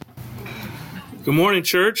Good morning,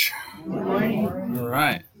 church. Good morning. All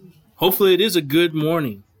right. Hopefully it is a good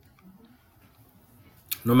morning.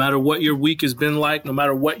 No matter what your week has been like, no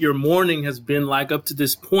matter what your morning has been like up to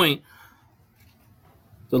this point,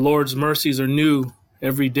 the Lord's mercies are new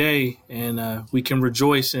every day, and we can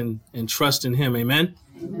rejoice and trust in Him. Amen?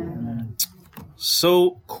 Amen.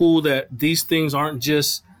 So cool that these things aren't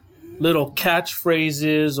just little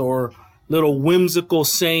catchphrases or little whimsical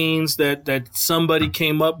sayings that somebody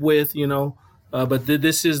came up with, but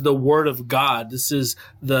this is the Word of God. This is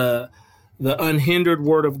the unhindered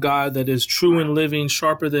Word of God that is true and living,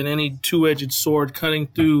 sharper than any two-edged sword, cutting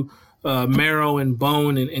through marrow and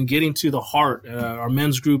bone and getting to the heart. Our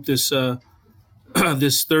men's group this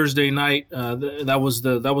Thursday night, that was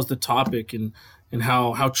the topic, and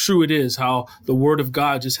how true it is, how the Word of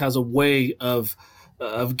God just has a way of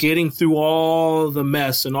getting through all the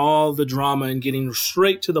mess and all the drama and getting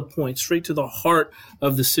straight to the point, straight to the heart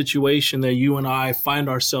of the situation that you and I find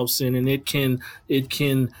ourselves in. And it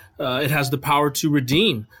has the power to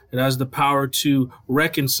redeem. It has the power to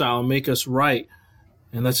reconcile, make us right.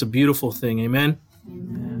 And that's a beautiful thing. Amen?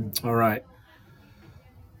 Amen. All right.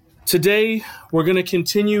 Today, we're going to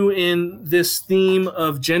continue in this theme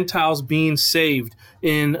of Gentiles being saved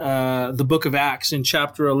in the book of Acts in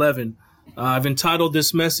chapter 11. I've entitled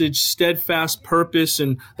this message Steadfast Purpose,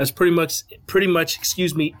 and that's pretty much,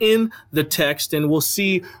 in the text. And we'll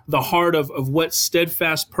see the heart of what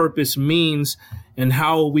steadfast purpose means and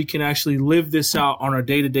how we can actually live this out on our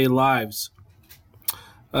day-to-day lives.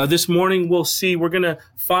 This morning, we're going to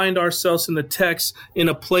find ourselves in the text in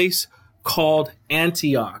a place called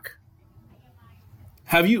Antioch.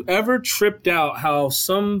 Have you ever tripped out how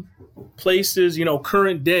some places,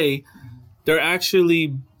 current day, they're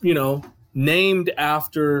actually, named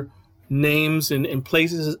after names and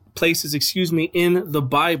places, in the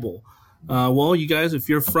Bible? Well, you guys, if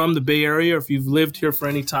you're from the Bay Area or if you've lived here for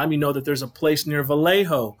any time, you know that there's a place near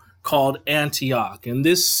Vallejo called Antioch. And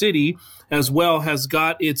this city as well has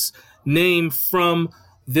got its name from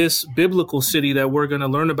this biblical city that we're going to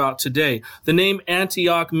learn about today. The name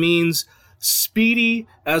Antioch means speedy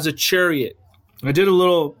as a chariot. I did a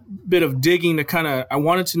little bit of digging I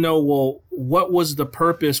wanted to know, well, what was the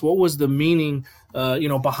purpose? What was the meaning,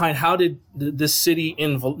 behind how did this city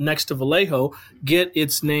next to Vallejo get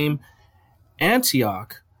its name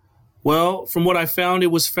Antioch? Well, from what I found, it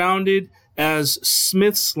was founded as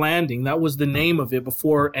Smith's Landing. That was the name of it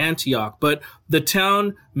before Antioch. But the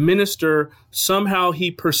town minister, somehow he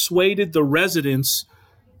persuaded the residents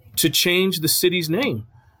to change the city's name.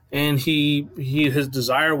 And his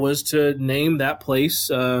desire was to name that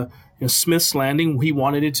place Smith's Landing. He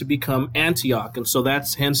wanted it to become Antioch. And so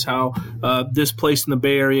that's hence how this place in the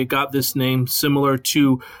Bay Area got this name, similar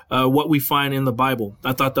to what we find in the Bible.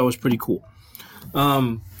 I thought that was pretty cool.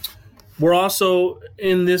 We're also,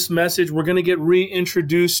 in this message, we're going to get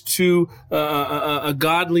reintroduced to a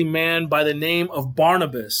godly man by the name of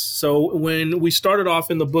Barnabas. So when we started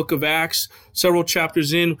off in the book of Acts, several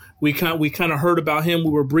chapters in, we kind of heard about him.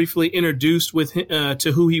 We were briefly introduced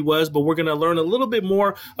to who he was, but we're going to learn a little bit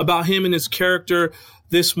more about him and his character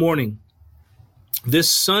this morning.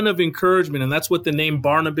 This son of encouragement, and that's what the name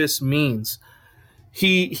Barnabas means.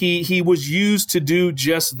 He was used to do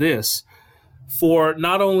just this. For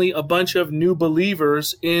not only a bunch of new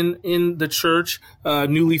believers in the church,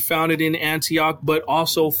 newly founded in Antioch, but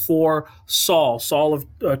also for Saul of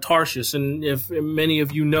Tarshish. And if many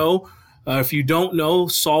of you know, if you don't know,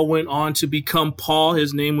 Saul went on to become Paul.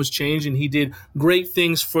 His name was changed, and he did great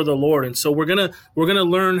things for the Lord. And so we're gonna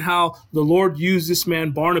learn how the Lord used this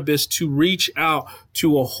man Barnabas to reach out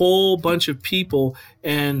to a whole bunch of people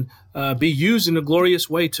and be used in a glorious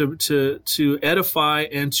way to edify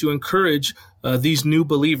and to encourage these new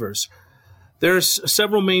believers. There's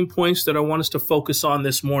several main points that I want us to focus on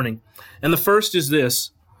this morning. And the first is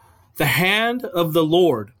this: the hand of the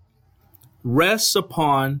Lord rests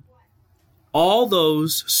upon all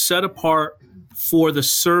those set apart for the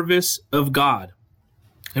service of God.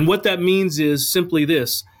 And what that means is simply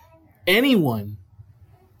this: anyone,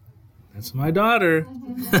 that's my daughter,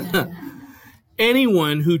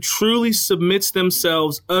 anyone who truly submits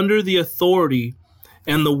themselves under the authority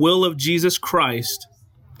and the will of Jesus Christ,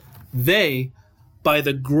 they, by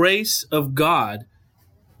the grace of God,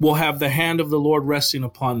 will have the hand of the Lord resting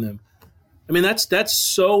upon them. I mean, that's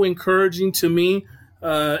so encouraging to me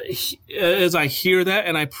as I hear that,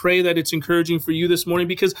 and I pray that it's encouraging for you this morning,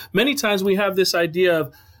 because many times we have this idea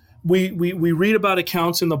of we read about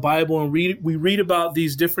accounts in the Bible, and we read about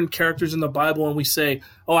these different characters in the Bible, and we say,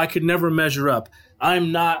 oh, I could never measure up.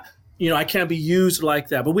 I'm not I can't be used like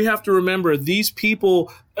that. But we have to remember these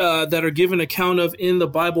people that are given account of in the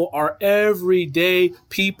Bible are everyday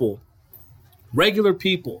people, regular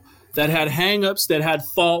people that had hangups, that had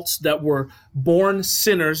faults, that were born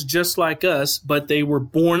sinners just like us, but they were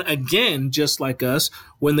born again just like us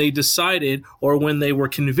when they decided or when they were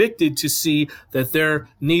convicted to see that their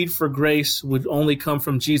need for grace would only come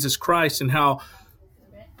from Jesus Christ, and how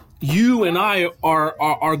you and I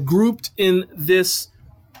are grouped in this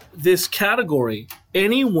category.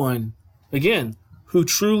 Anyone, again, who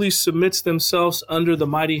truly submits themselves under the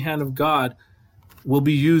mighty hand of God will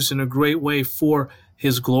be used in a great way for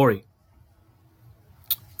his glory.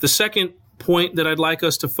 The second point that I'd like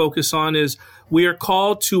us to focus on is we are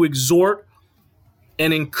called to exhort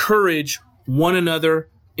and encourage one another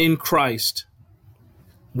in Christ.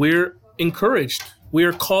 We're encouraged. We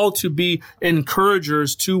are called to be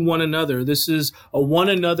encouragers to one another. This is a one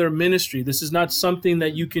another ministry. This is not something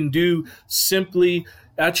that you can do simply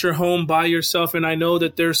at your home by yourself. And I know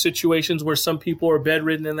that there are situations where some people are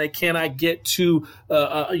bedridden and they cannot get to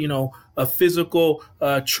a physical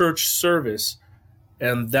church service.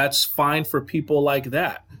 And that's fine for people like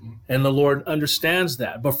that. And the Lord understands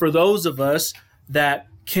that. But for those of us that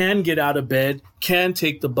can get out of bed, can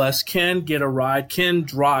take the bus, can get a ride, can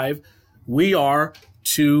drive, we are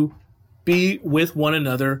to be with one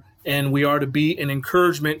another, and we are to be an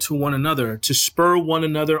encouragement to one another, to spur one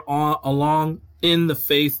another on along in the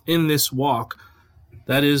faith, in this walk.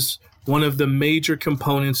 That is one of the major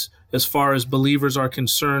components as far as believers are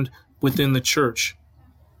concerned within the church.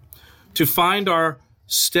 To find our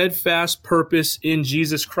steadfast purpose in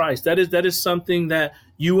Jesus Christ. That is something that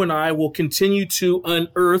you and I will continue to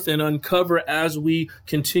unearth and uncover as we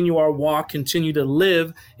continue our walk, continue to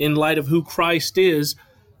live in light of who Christ is.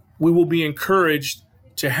 We will be encouraged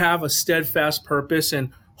to have a steadfast purpose,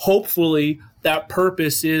 and hopefully that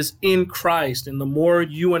purpose is in Christ. And the more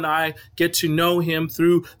you and I get to know him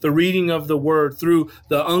through the reading of the word, through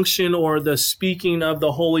the unction or the speaking of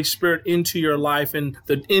the Holy Spirit into your life, and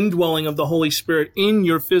the indwelling of the Holy Spirit in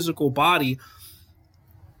your physical body,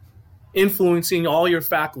 influencing all your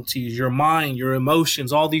faculties, your mind, your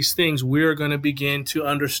emotions, all these things, we're going to begin to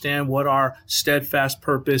understand what our steadfast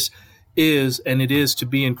purpose is, and it is to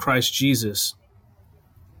be in Christ Jesus.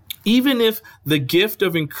 Even if the gift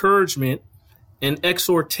of encouragement and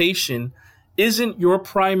exhortation isn't your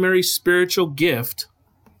primary spiritual gift,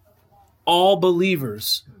 all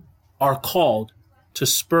believers are called to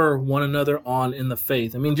spur one another on in the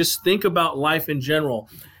faith. I mean, just think about life in general.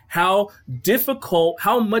 How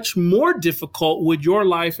much more difficult would your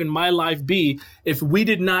life and my life be if we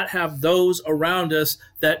did not have those around us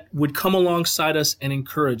that would come alongside us and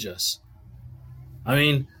encourage us? I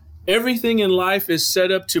mean, everything in life is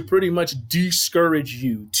set up to pretty much discourage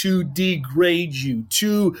you, to degrade you,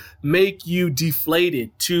 to make you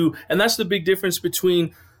deflated, and that's the big difference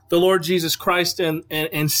between the Lord Jesus Christ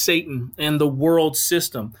and Satan and the world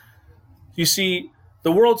system. You see,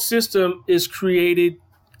 the world system is created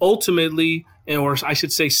ultimately, or I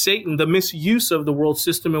should say Satan, the misuse of the world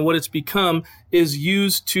system and what it's become is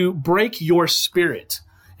used to break your spirit.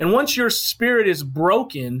 And once your spirit is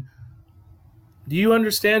broken, do you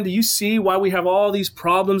understand? Do you see why we have all these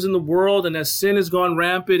problems in the world, and as sin has gone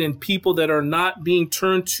rampant and people that are not being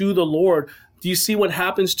turned to the Lord? Do you see what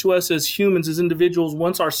happens to us as humans, as individuals,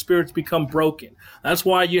 once our spirits become broken? That's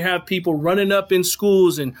why you have people running up in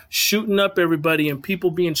schools and shooting up everybody, and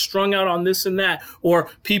people being strung out on this and that, or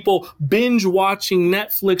people binge watching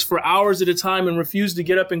Netflix for hours at a time and refuse to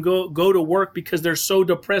get up and go to work because they're so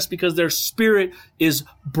depressed because their spirit is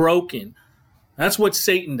broken. That's what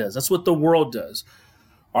Satan does. That's what the world does.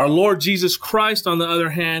 Our Lord Jesus Christ, on the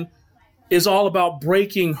other hand, is all about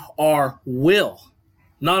breaking our will,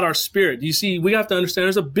 not our spirit. You see, we have to understand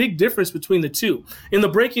there's a big difference between the two. In the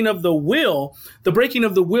breaking of the will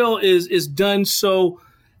is done so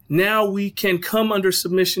now we can come under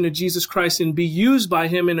submission to Jesus Christ and be used by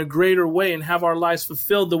him in a greater way and have our lives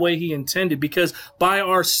fulfilled the way he intended. Because by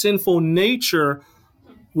our sinful nature,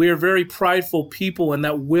 we are very prideful people, and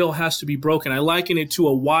that will has to be broken. I liken it to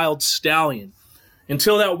a wild stallion.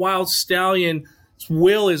 Until that wild stallion's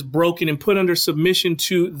will is broken and put under submission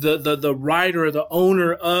to the rider, the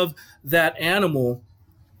owner of that animal,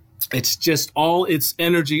 it's just all its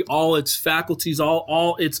energy, all its faculties,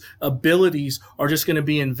 all its abilities are just going to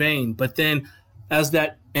be in vain. But then as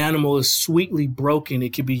that animal is sweetly broken,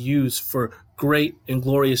 it can be used for great and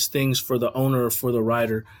glorious things for the owner or for the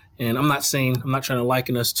rider. And I'm not trying to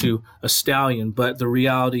liken us to a stallion, but the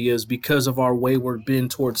reality is because of our wayward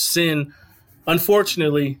bend towards sin,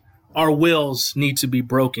 unfortunately, our wills need to be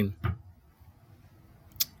broken.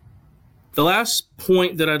 The last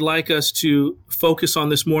point that I'd like us to focus on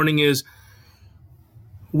this morning is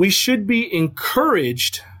we should be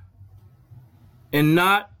encouraged and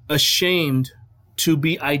not ashamed to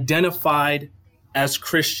be identified as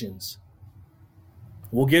Christians.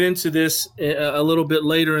 We'll get into this a little bit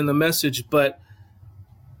later in the message, but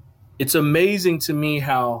it's amazing to me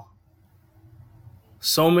how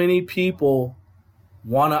so many people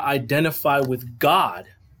want to identify with God,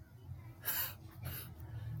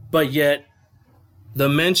 but yet the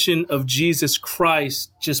mention of Jesus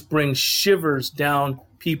Christ just brings shivers down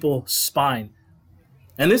people's spine.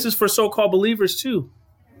 And this is for so-called believers too.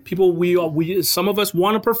 People, some of us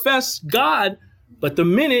want to profess God, but the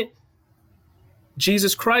minute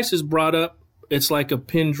Jesus Christ is brought up, it's like a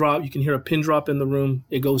pin drop. You can hear a pin drop in the room.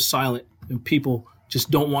 It goes silent, and people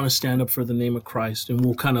just don't want to stand up for the name of Christ. And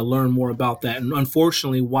we'll kind of learn more about that, and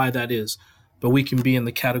unfortunately why that is. But we can be in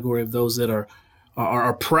the category of those that are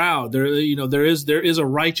proud. There is a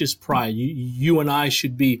righteous pride. You and I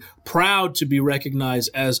should be proud to be recognized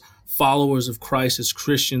as followers of Christ, as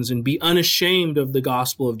Christians, and be unashamed of the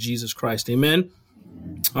gospel of Jesus Christ. Amen.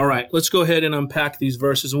 All right, let's go ahead and unpack these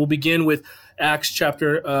verses. We'll begin with Acts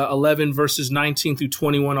chapter 11, verses 19 through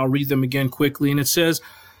 21. I'll read them again quickly. And it says,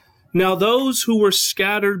 "Now those who were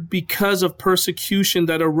scattered because of persecution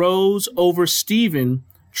that arose over Stephen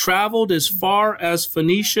traveled as far as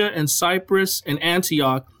Phoenicia and Cyprus and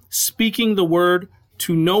Antioch, speaking the word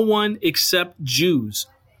to no one except Jews.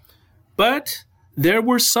 But there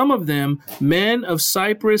were some of them, men of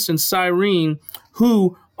Cyprus and Cyrene,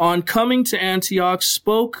 who, on coming to Antioch,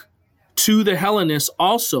 spoke to the Hellenists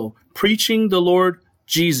also, preaching the Lord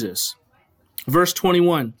Jesus." Verse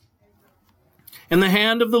 21. "And the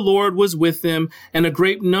hand of the Lord was with them, and a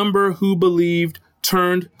great number who believed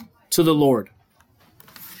turned to the Lord."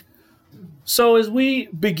 So as we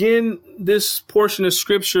begin this portion of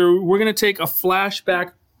Scripture, we're going to take a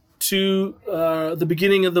flashback to the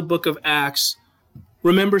beginning of the book of Acts.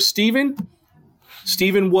 Remember Stephen?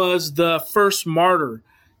 Stephen was the first martyr.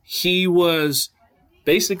 He was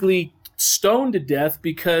basically stoned to death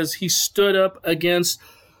because he stood up against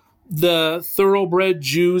the thoroughbred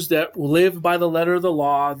Jews that lived by the letter of the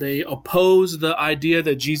law. They opposed the idea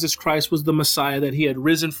that Jesus Christ was the Messiah, that he had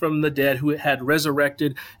risen from the dead, who had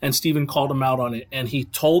resurrected, and Stephen called him out on it. And he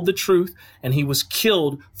told the truth, and he was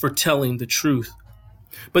killed for telling the truth.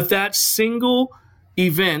 But that single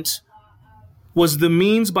event was the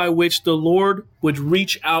means by which the Lord would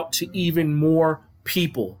reach out to even more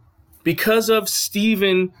people. Because of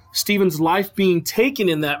Stephen's life being taken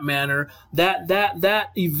in that manner, that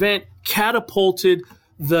event catapulted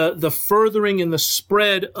the furthering and the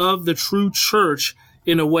spread of the true church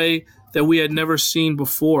in a way that we had never seen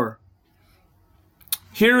before.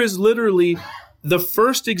 Here is literally the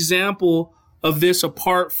first example of this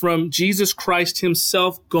apart from Jesus Christ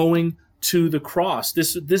himself going to the cross.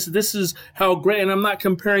 This is how great, and I'm not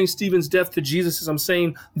comparing Stephen's death to Jesus, I'm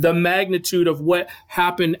saying the magnitude of what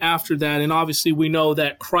happened after that. And obviously we know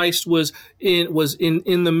that Christ was in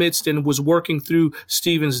the midst and was working through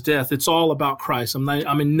Stephen's death. It's all about Christ. I'm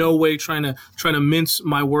in no way trying to mince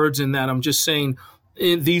my words in that. I'm just saying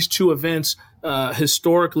these two events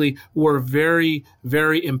historically were very,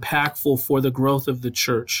 very impactful for the growth of the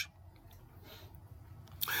church.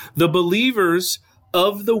 The believers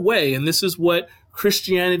of the way, and this is what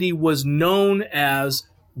Christianity was known as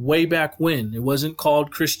way back when. It wasn't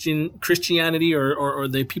called Christianity or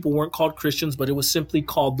the people weren't called Christians, but it was simply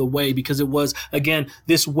called the way because it was, again,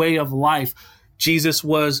 this way of life. Jesus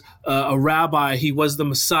was a rabbi. He was the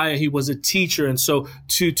Messiah. He was a teacher. And so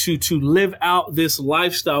to live out this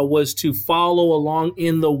lifestyle was to follow along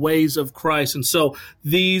in the ways of Christ. And so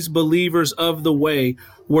these believers of the way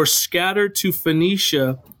were scattered to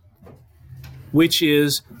Phoenicia, which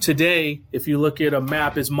is today, if you look at a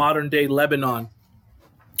map, is modern day Lebanon.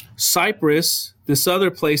 Cyprus, this other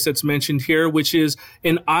place that's mentioned here, which is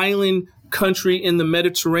an island country in the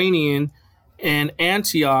Mediterranean, and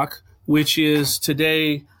Antioch, which is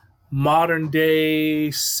today modern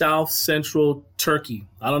day South Central Turkey.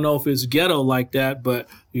 I don't know if it's ghetto like that, but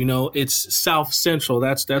it's South Central.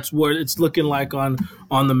 That's what it's looking like on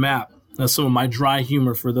the map. That's some of my dry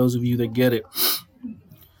humor for those of you that get it.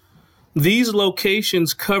 These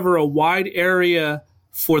locations cover a wide area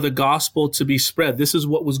for the gospel to be spread. This is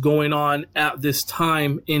what was going on at this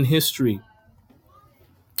time in history.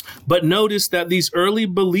 But notice that these early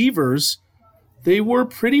believers, they were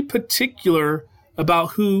pretty particular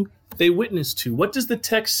about who they witnessed to. What does the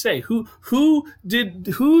text say? Who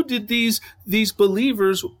did these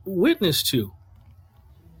believers witness to?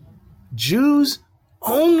 Jews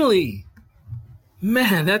only.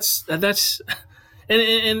 Man, that's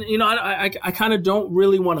And you know, I kind of don't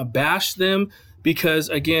really want to bash them because,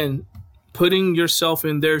 again, putting yourself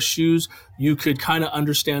in their shoes, you could kind of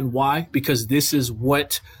understand why, because this is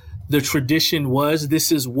what the tradition was.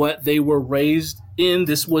 This is what they were raised in.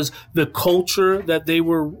 This was the culture that they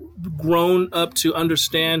were grown up to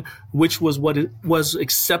understand, which was what it was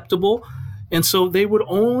acceptable. And so they would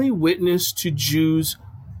only witness to Jews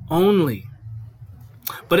only.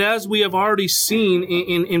 But as we have already seen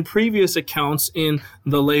in previous accounts in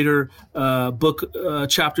the later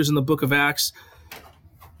chapters in the book of Acts,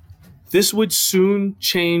 this would soon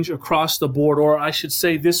change across the board, or I should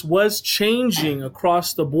say this was changing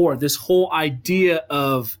across the board. This whole idea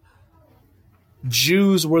of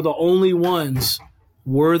Jews were the only ones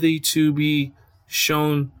worthy to be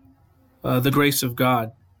shown the grace of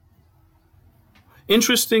God.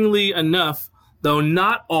 Interestingly enough, though,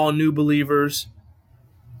 not all new believers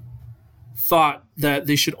thought that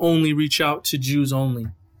they should only reach out to Jews only.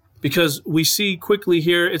 Because we see quickly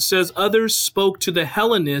here, it says, others spoke to the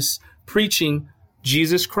Hellenists preaching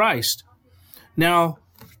Jesus Christ. Now,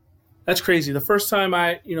 that's crazy. The first time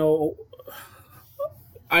I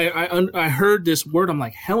heard this word, I'm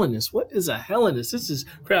like, Hellenist? What is a Hellenist? This is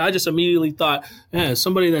crazy. I just immediately thought,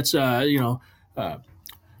 somebody that's,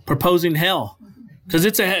 proposing hell. Because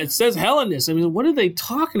it says Hellenist. I mean, what are they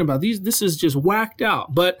talking about? This is just whacked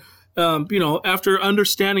out. But after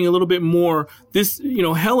understanding a little bit more,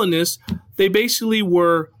 Hellenists, they basically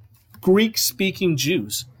were Greek-speaking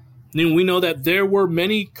Jews. And we know that there were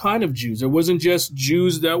many kind of Jews. There wasn't just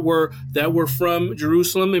Jews that were from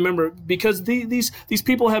Jerusalem. Remember, because these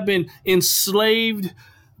people have been enslaved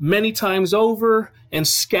many times over and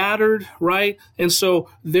scattered, right? And so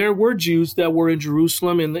there were Jews that were in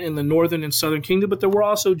Jerusalem in the northern and southern kingdom, but there were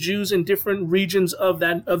also Jews in different regions of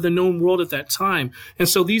the known world at that time. And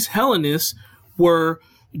so these Hellenists were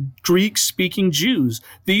Greek-speaking Jews.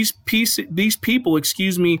 These people,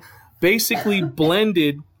 basically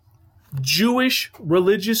blended Jewish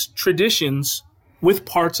religious traditions with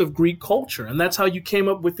parts of Greek culture. And that's how you came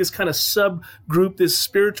up with this kind of subgroup, this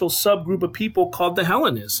spiritual subgroup of people called the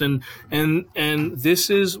Hellenists. And this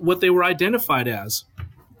is what they were identified as.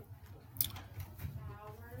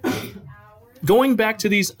 Going back to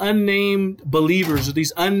these unnamed believers, or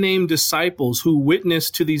these unnamed disciples who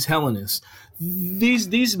witnessed to these Hellenists,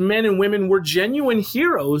 these men and women were genuine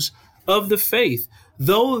heroes of the faith.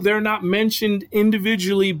 Though they're not mentioned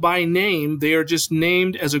individually by name, they are just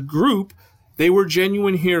named as a group, they were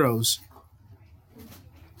genuine heroes.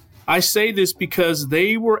 I say this because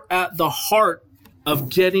they were at the heart of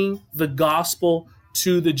getting the gospel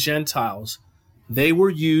to the Gentiles. They were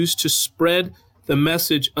used to spread the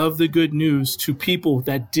message of the good news to people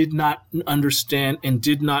that did not understand and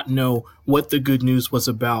did not know what the good news was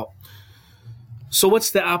about. So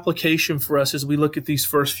what's the application for us as we look at these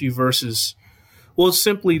first few verses? Well, it's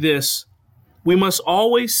simply this. We must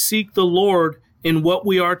always seek the Lord in what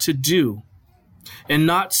we are to do, and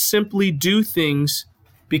not simply do things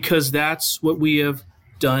because that's what we have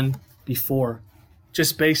done before,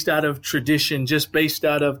 just based out of tradition, just based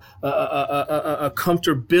out of a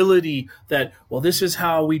comfortability that, well, this is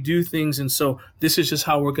how we do things, and so this is just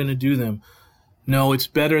how we're going to do them. No, it's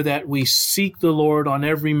better that we seek the Lord on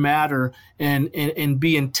every matter and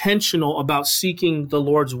be intentional about seeking the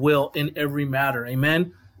Lord's will in every matter.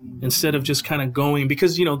 Amen? Instead of just kind of going,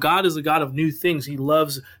 because, God is a God of new things. He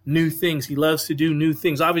loves new things. He loves to do new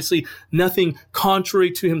things. Obviously, nothing contrary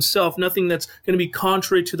to himself, nothing that's going to be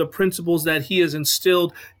contrary to the principles that he has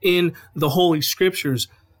instilled in the Holy Scriptures.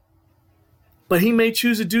 But he may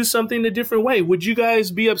choose to do something a different way. Would you guys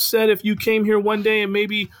be upset if you came here one day and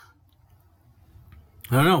maybe,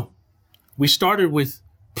 I don't know, we started with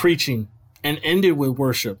preaching and ended with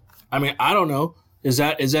worship? I mean, I don't know. Is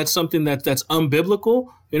that something that's unbiblical?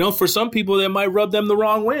 For some people that might rub them the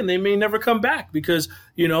wrong way and they may never come back because,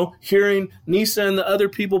 hearing Nisa and the other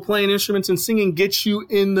people playing instruments and singing gets you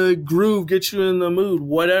in the groove, gets you in the mood,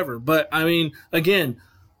 whatever. But I mean, again,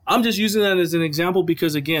 I'm just using that as an example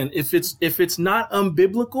because, again, if it's not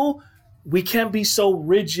unbiblical, we can't be so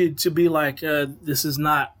rigid to be like, this is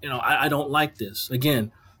not, I don't like this.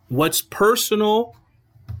 Again, what's personal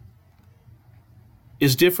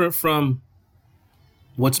is different from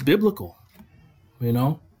what's biblical.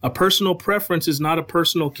 A personal preference is not a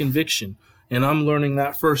personal conviction. And I'm learning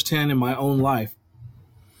that firsthand in my own life.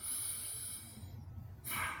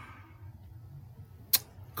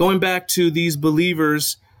 Going back to these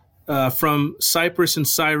believers from Cyprus and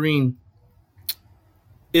Cyrene,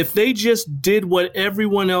 if they just did what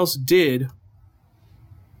everyone else did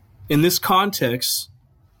in this context,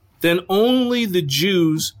 then only the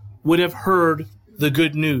Jews would have heard the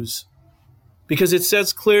good news. Because it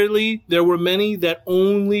says clearly there were many that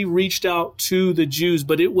only reached out to the Jews,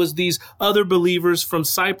 but it was these other believers from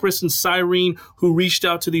Cyprus and Cyrene who reached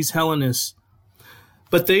out to these Hellenists.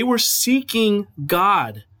 But they were seeking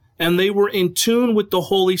God, and they were in tune with the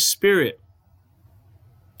Holy Spirit.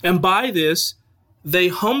 And by this, they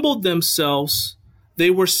humbled themselves.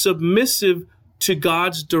 They were submissive to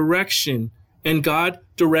God's direction, and God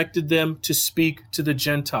directed them to speak to the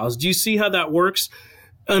Gentiles. Do you see how that works?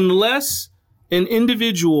 Unless an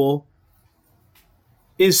individual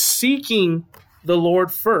is seeking the Lord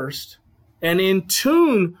first and in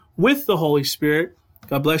tune with the Holy Spirit,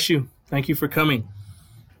 God bless you. Thank you for coming.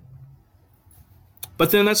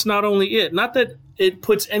 But then that's not only it. Not that it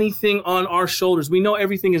puts anything on our shoulders. We know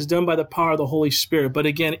everything is done by the power of the Holy Spirit. But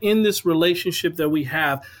again, in this relationship that we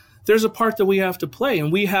have, there's a part that we have to play. And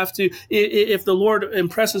we have to, if the Lord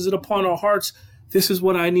impresses it upon our hearts, this is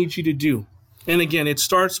what I need you to do. And again, it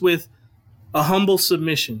starts with a humble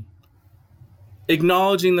submission,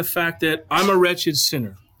 acknowledging the fact that I'm a wretched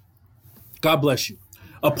sinner. God bless you.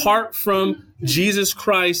 Apart from Jesus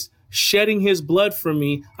Christ shedding his blood for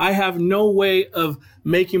me, I have no way of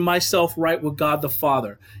making myself right with God the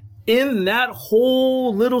Father. In that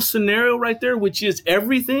whole little scenario right there, which is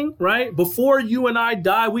everything, right? Before you and I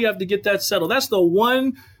die, we have to get that settled. That's the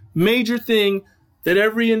one major thing that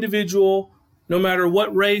every individual, no matter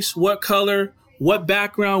what race, what color, what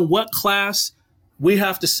background, what class, we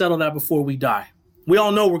have to settle that before we die. We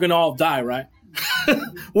all know we're going to all die, right?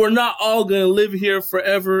 We're not all going to live here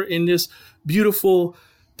forever in this beautiful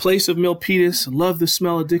place of Milpitas. Love the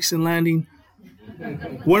smell of Dixon Landing.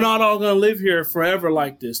 We're not all going to live here forever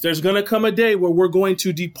like this. There's going to come a day where we're going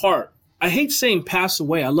to depart. I hate saying pass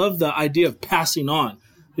away. I love the idea of passing on,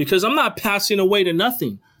 because I'm not passing away to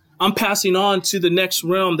nothing. I'm passing on to the next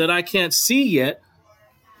realm that I can't see yet,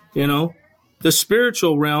 the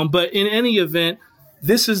spiritual realm. But in any event,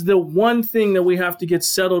 this is the one thing that we have to get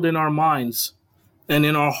settled in our minds and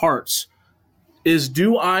in our hearts is,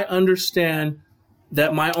 do I understand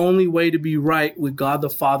that my only way to be right with God the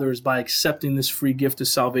Father is by accepting this free gift of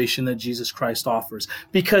salvation that Jesus Christ offers?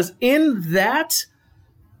 Because in that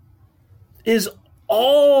is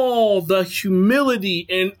all the humility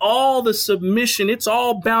and all the submission. It's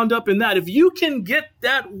all bound up in that. If you can get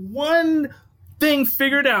that one thing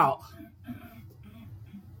figured out,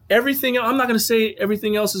 everything, I'm not going to say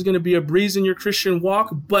everything else is going to be a breeze in your Christian walk,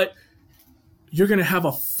 but you're going to have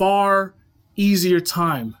a far easier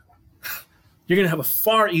time. You're going to have a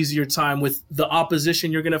far easier time with the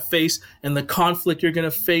opposition you're going to face and the conflict you're going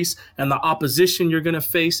to face and the opposition you're going to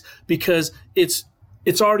face, because it's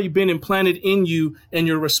already been implanted in you, and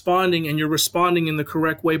you're responding in the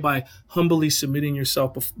correct way by humbly submitting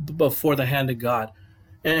yourself before the hand of God.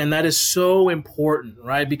 And that is so important,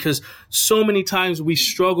 right? Because so many times we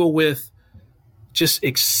struggle with just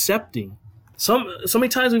accepting. So many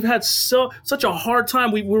times we've had such a hard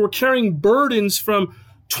time. We were carrying burdens from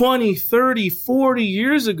 20, 30, 40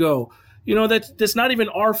 years ago. That's not even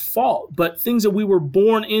our fault, but things that we were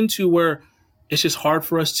born into, where it's just hard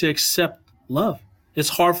for us to accept love. It's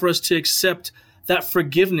hard for us to accept that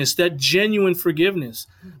forgiveness, that genuine forgiveness.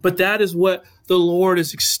 But that is what the Lord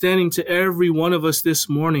is extending to every one of us this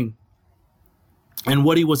morning, and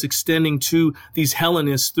what he was extending to these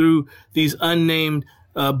Hellenists through these unnamed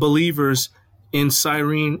believers in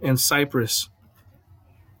Cyrene and Cyprus.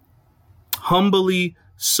 Humbly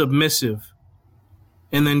submissive,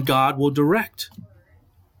 and then God will direct.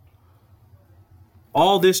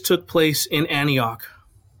 All this took place in Antioch.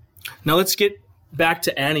 Now let's get back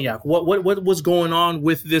to Antioch. What was going on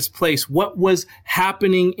with this place? What was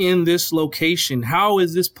happening in this location? How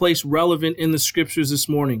is this place relevant in the scriptures this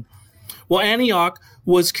morning? Well, Antioch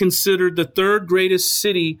was considered the third greatest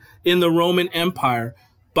city in the Roman Empire,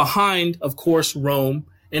 behind, of course, Rome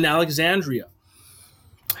and Alexandria.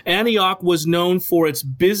 Antioch was known for its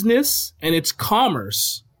business and its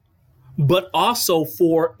commerce, but also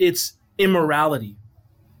for its immorality.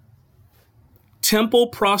 Temple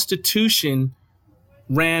prostitution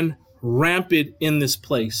ran rampant in this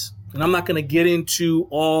place. And I'm not going to get into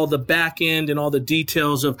all the back end and all the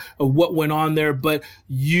details of what went on there, but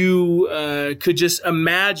you could just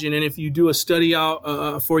imagine, and if you do a study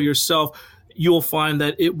out for yourself, you'll find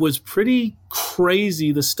that it was pretty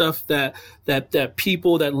crazy, the stuff that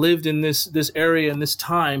people that lived in this area and this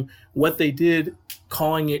time, what they did,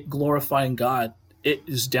 calling it glorifying God. It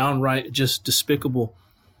is downright just despicable.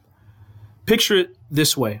 Picture it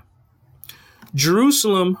this way.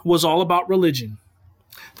 Jerusalem was all about religion.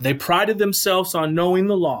 They prided themselves on knowing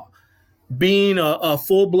the law. being a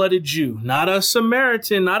full-blooded Jew, not a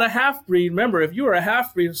Samaritan, not a half-breed. Remember, if you were a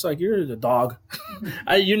half-breed, it's like you're a dog.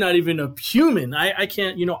 You're not even a human. I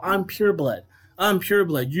can't, I'm pure blood. I'm pure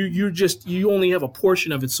blood. You only have a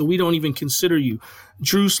portion of it, so we don't even consider you.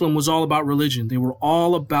 Jerusalem was all about religion. They were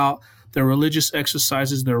all about their religious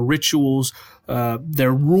exercises, their rituals,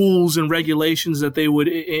 their rules and regulations that they would,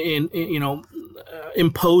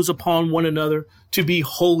 impose upon one another to be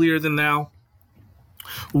holier than thou.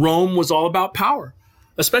 Rome was all about power,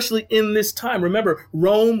 especially in this time. Remember,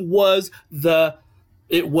 Rome was the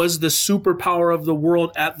superpower of the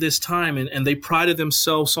world at this time, and they prided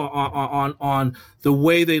themselves on the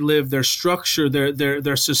way they lived, their structure,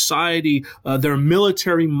 their society, their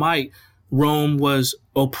military might. Rome was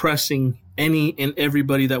oppressing any and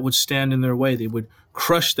everybody that would stand in their way. They would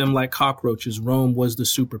crush them like cockroaches. Rome was the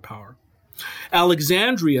superpower.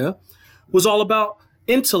 Alexandria was all about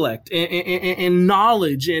intellect and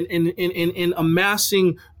knowledge and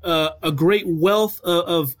amassing a great wealth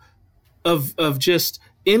of just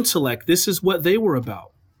intellect. This is what they were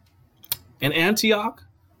about. And Antioch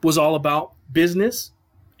was all about business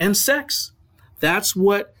and sex. That's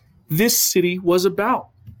what this city was about.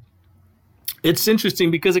 It's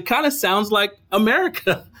interesting because it kind of sounds like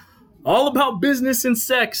America. All about business and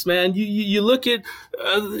sex, man. You look at,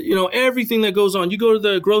 everything that goes on. You go to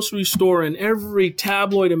the grocery store and every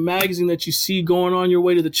tabloid and magazine that you see going on your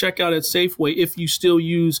way to the checkout at Safeway, if you still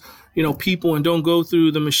use, people and don't go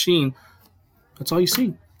through the machine, that's all you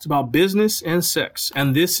see. It's about business and sex.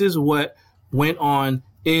 And this is what went on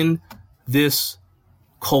in this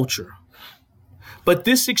culture. But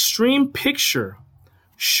this extreme picture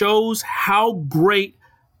shows how great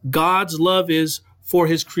God's love is for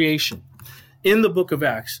his creation. In the book of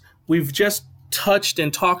Acts, we've just touched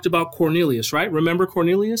and talked about Cornelius, right? Remember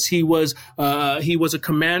Cornelius? He was a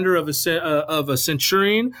commander of a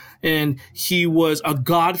centurion, and he was a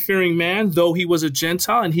God-fearing man, though he was a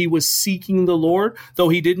Gentile, and he was seeking the Lord, though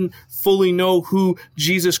he didn't fully know who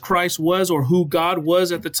Jesus Christ was or who God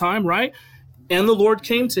was at the time, right? And the Lord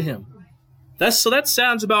came to him. That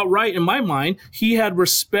sounds about right in my mind. He had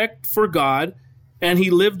respect for God, and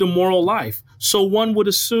he lived a moral life. So one would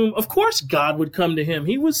assume, of course, God would come to him.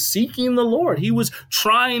 He was seeking the Lord. He was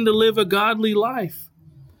trying to live a godly life.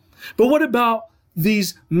 But what about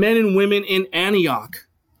these men and women in Antioch?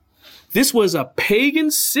 This was a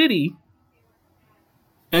pagan city,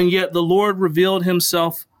 and yet the Lord revealed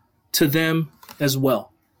himself to them as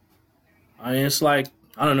well. I mean, it's like,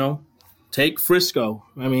 I don't know, take Frisco.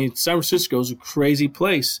 I mean, San Francisco is a crazy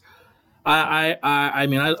place.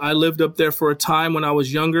 I lived up there for a time when I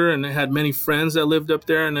was younger, and I had many friends that lived up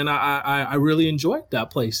there, and then I really enjoyed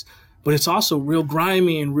that place. But it's also real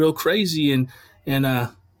grimy and real crazy, and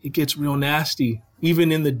it gets real nasty.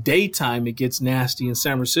 Even in the daytime, it gets nasty in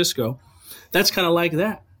San Francisco. That's kind of like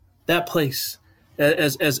that place.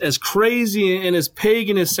 As crazy and as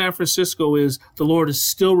pagan as San Francisco is, the Lord is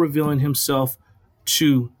still revealing himself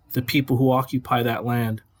to the people who occupy that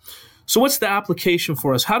land. So what's the application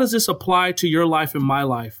for us? How does this apply to your life and my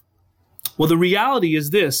life? Well, the reality is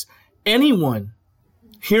this. Anyone,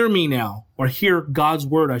 hear me now, or hear God's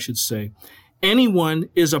word, I should say. Anyone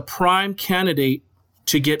is a prime candidate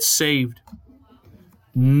to get saved.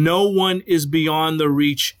 No one is beyond the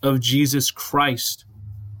reach of Jesus Christ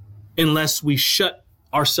unless we shut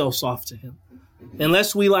ourselves off to him.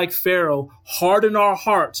 Unless we, like Pharaoh, harden our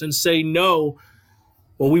hearts and say no.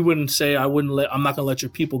 Well, we wouldn't say, I'm not going to let your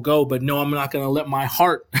people go, but no, I'm not going to let my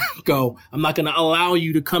heart go. I'm not going to allow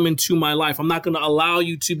you to come into my life. I'm not going to allow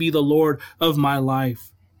you to be the Lord of my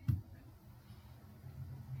life.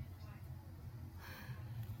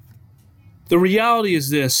 The reality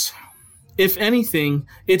is this. If anything,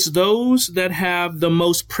 it's those that have the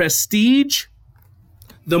most prestige,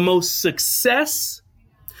 the most success,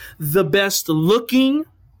 the best looking,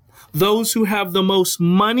 those who have the most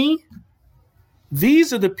money.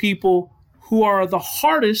 These are the people who are the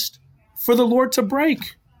hardest for the Lord to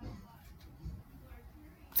break.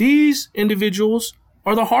 These individuals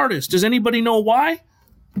are the hardest. Does anybody know why?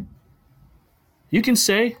 You can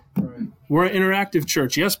say, we're an interactive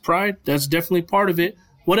church. Yes, pride, that's definitely part of it.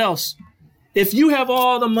 What else? If you have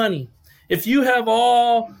all the money, if you have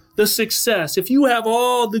all the success, if you have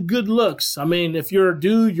all the good looks, I mean, if you're a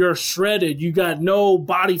dude, you're shredded, you got no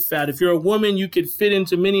body fat. If you're a woman, you could fit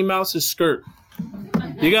into Minnie Mouse's skirt.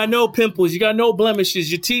 You got no pimples. You got no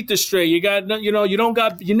blemishes. Your teeth are straight. You got,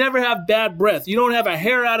 you never have bad breath. You don't have a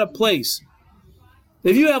hair out of place.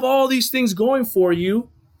 If you have all these things going for you,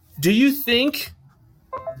 do you think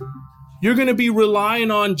you're going to be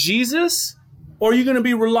relying on Jesus Or are you going to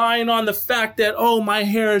be relying on the fact that, oh, my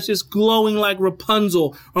hair is just glowing like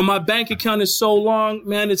Rapunzel, or my bank account is so long,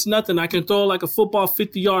 man, it's nothing. I can throw like a football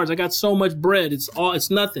 50 yards. I got so much bread. It's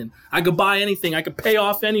nothing. I could buy anything. I could pay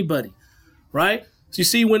off anybody, right? So you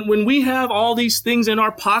see, when we have all these things in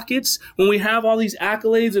our pockets, when we have all these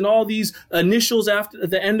accolades and all these initials after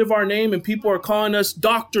the end of our name, and people are calling us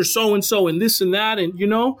Dr. So-and-so and this and that, and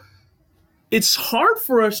it's hard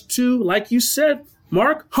for us to, like you said,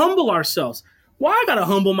 Mark, humble ourselves. Why I gotta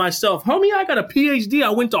humble myself? Homie, I got a PhD. I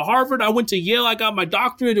went to Harvard. I went to Yale. I got my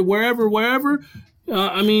doctorate and wherever.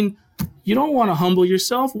 You don't want to humble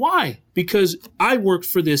yourself. Why? Because I worked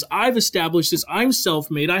for this. I've established this. I'm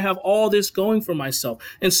self-made. I have all this going for myself.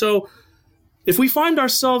 And so if we find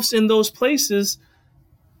ourselves in those places,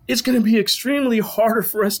 it's going to be extremely harder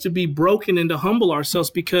for us to be broken and to humble ourselves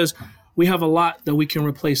because we have a lot that we can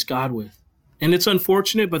replace God with. And it's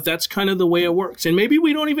unfortunate, but that's kind of the way it works. And maybe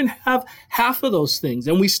we don't even have half of those things.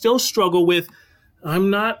 And we still struggle with,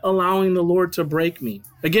 I'm not allowing the Lord to break me.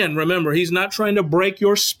 Again, remember, he's not trying to break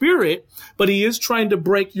your spirit, but he is trying to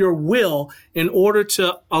break your will in order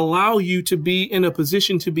to allow you to be in a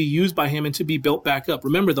position to be used by him and to be built back up.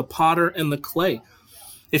 Remember, the potter and the clay.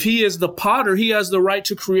 If he is the potter, he has the right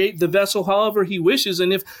to create the vessel however he wishes.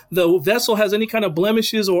 And if the vessel has any kind of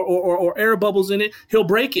blemishes or air bubbles in it, he'll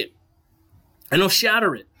break it. And he'll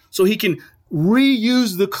shatter it so he can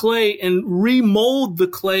reuse the clay and remold the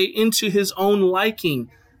clay into his own liking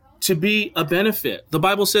to be a benefit. The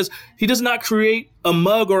Bible says he does not create a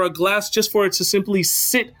mug or a glass just for it to simply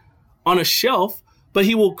sit on a shelf, but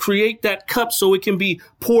he will create that cup so it can be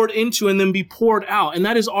poured into and then be poured out. And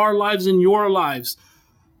that is our lives and your lives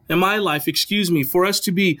and my life, for us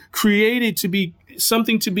to be created to be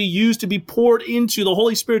something to be used, to be poured into, the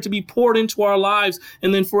Holy Spirit to be poured into our lives,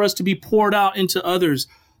 and then for us to be poured out into others.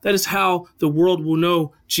 That is how the world will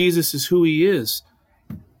know Jesus is who he is.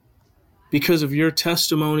 Because of your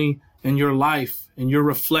testimony and your life and your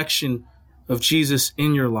reflection of Jesus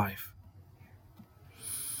in your life.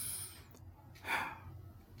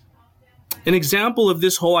 An example of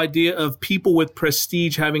this whole idea of people with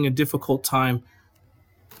prestige having a difficult time.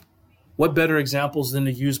 What better examples than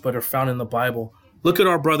to use but are found in the Bible? Look at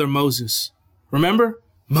our brother Moses. Remember?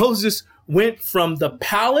 Moses went from the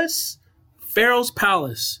palace, Pharaoh's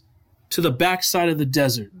palace, to the backside of the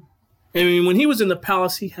desert. I mean, when he was in the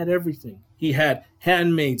palace, he had everything. He had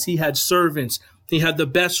handmaids. He had servants. He had the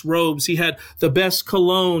best robes. He had the best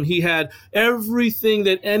cologne. He had everything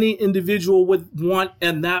that any individual would want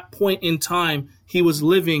at that point in time. He was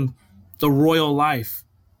living the royal life.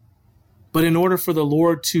 But in order for the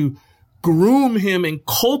Lord to groom him and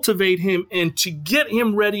cultivate him and to get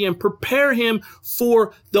him ready and prepare him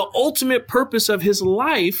for the ultimate purpose of his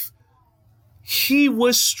life, he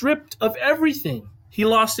was stripped of everything. He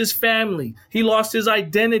lost his family. He lost his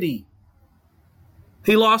identity.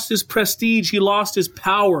 He lost his prestige. He lost his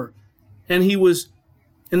power. And he was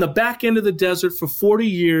in the back end of the desert for 40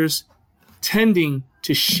 years tending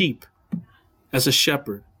to sheep as a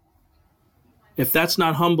shepherd. If that's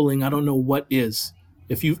not humbling, I don't know what is.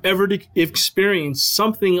 If you've ever experienced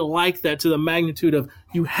something like that to the magnitude of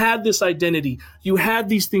you had this identity, you had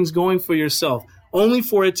these things going for yourself, only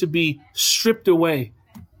for it to be stripped away,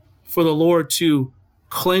 for the Lord to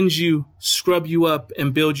cleanse you, scrub you up,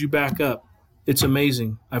 and build you back up. It's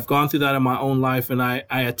amazing. I've gone through that in my own life, and I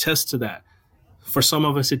attest to that. For some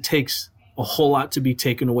of us, it takes a whole lot to be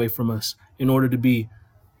taken away from us in order to be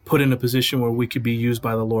put in a position where we could be used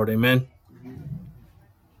by the Lord. Amen.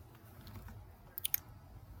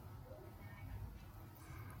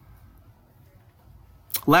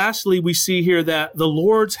 Lastly, we see here that the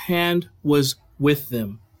Lord's hand was with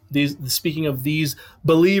them. Speaking of these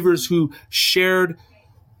believers who shared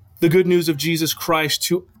the good news of Jesus Christ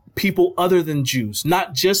to people other than Jews,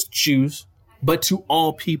 not just Jews, but to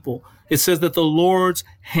all people. It says that the Lord's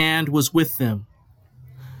hand was with them.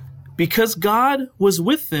 Because God was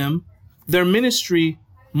with them, their ministry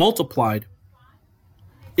multiplied.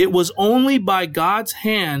 It was only by God's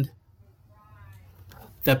hand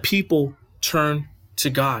that people turned to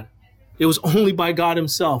God. It was only by God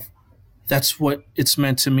himself. That's what it's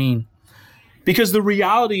meant to mean. Because the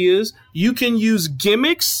reality is, you can use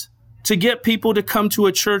gimmicks to get people to come to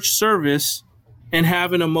a church service and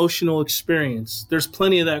have an emotional experience. There's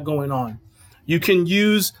plenty of that going on. You can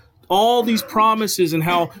use all these promises and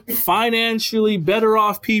how financially better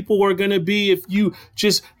off people are going to be if you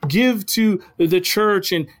just give to the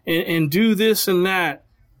church and do this and that.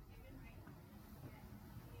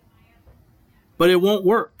 But it won't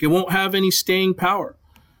work. It won't have any staying power.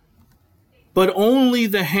 But only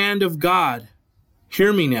the hand of God,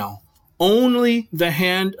 hear me now, only the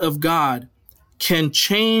hand of God can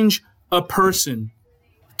change a person,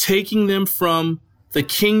 taking them from the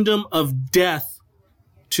kingdom of death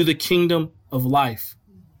to the kingdom of life.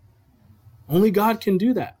 Only God can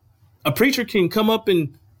do that. A preacher can come up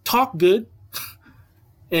and talk good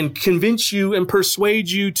and convince you and persuade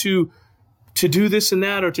you to do this and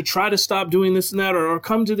that, or to try to stop doing this and that, or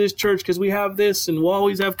come to this church because we have this and we'll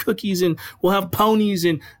always have cookies and we'll have ponies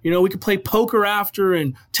and, we can play poker after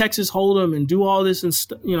and Texas Hold'em and do all this and,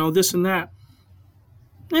 this and that.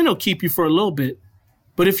 And it'll keep you for a little bit.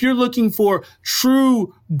 But if you're looking for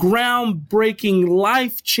true, groundbreaking,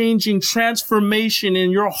 life-changing transformation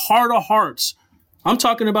in your heart of hearts, I'm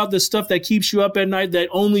talking about the stuff that keeps you up at night that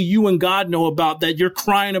only you and God know about, that you're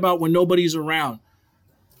crying about when nobody's around.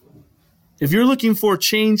 If you're looking for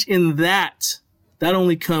change in that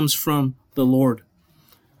only comes from the Lord.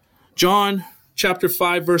 John chapter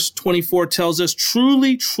 5, verse 24 tells us,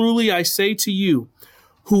 "Truly, truly, I say to you,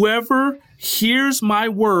 whoever hears my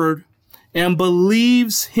word and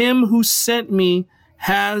believes him who sent me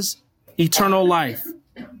has eternal life.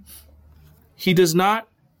 He does not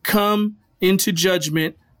come into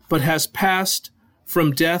judgment, but has passed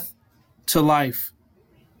from death to life."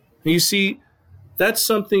 And you see, that's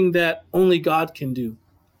something that only God can do.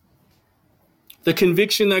 The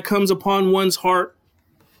conviction that comes upon one's heart,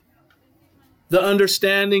 the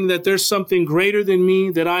understanding that there's something greater than me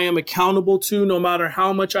that I am accountable to, no matter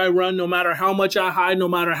how much I run, no matter how much I hide, no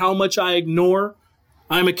matter how much I ignore,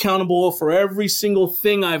 I'm accountable for every single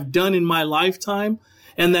thing I've done in my lifetime,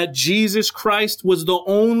 and that Jesus Christ was the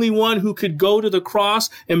only one who could go to the cross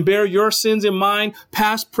and bear your sins and mine,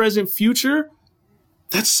 past, present, future.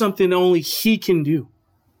 That's something only he can do.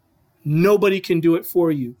 Nobody can do it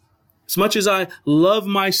for you. As much as I love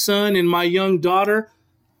my son and my young daughter,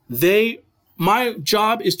 my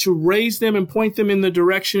job is to raise them and point them in the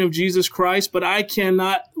direction of Jesus Christ, but I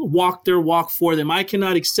cannot walk their walk for them. I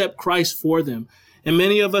cannot accept Christ for them. And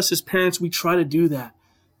many of us as parents, we try to do that.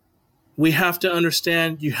 We have to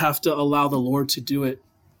understand you have to allow the Lord to do it.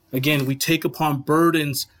 Again, we take upon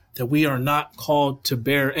burdens that we are not called to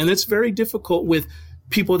bear. And it's very difficult with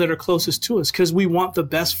people that are closest to us because we want the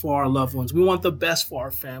best for our loved ones. We want the best for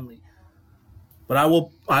our family. But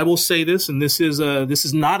I will say this, and this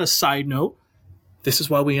is not a side note. This is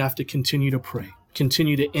why we have to continue to pray,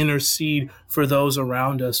 continue to intercede for those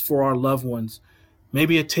around us, for our loved ones.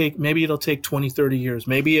 Maybe it'll take 20, 30 years.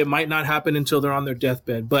 Maybe it might not happen until they're on their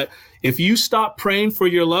deathbed. But if you stop praying for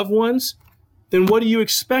your loved ones, then what do you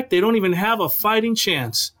expect? They don't even have a fighting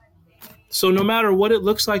chance. So no matter what it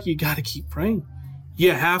looks like, you got to keep praying.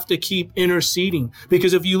 You have to keep interceding,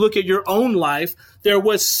 because if you look at your own life, there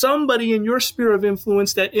was somebody in your sphere of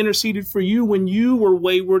influence that interceded for you when you were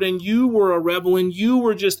wayward and you were a rebel and you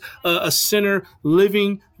were just a sinner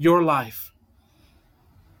living your life.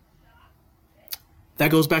 That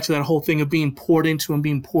goes back to that whole thing of being poured into and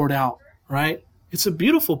being poured out, right? It's a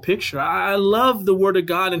beautiful picture. I love the Word of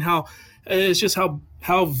God and how it's just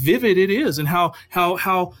how vivid it is, and how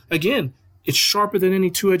again, it's sharper than any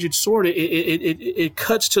two-edged sword. It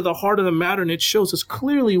cuts to the heart of the matter, and it shows us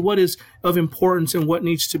clearly what is of importance and what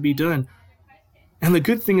needs to be done. And the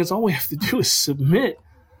good thing is all we have to do is submit.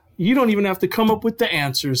 You don't even have to come up with the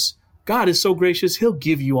answers. God is so gracious, he'll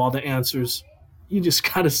give you all the answers. You just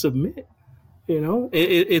got to submit.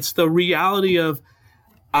 It's the reality of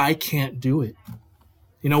I can't do it.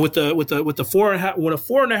 With a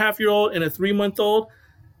 4.5-year-old and a 3-month-old,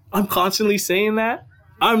 I'm constantly saying that.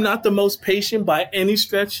 I'm not the most patient by any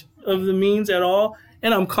stretch of the means at all.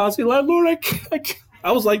 And I'm constantly like, Lord, I can't.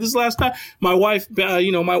 I was like this last time. My wife,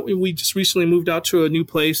 we just recently moved out to a new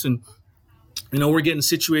place, and, we're getting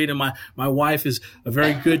situated. My wife is a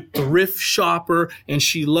very good thrift shopper, and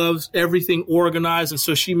she loves everything organized. And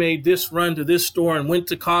so she made this run to this store and went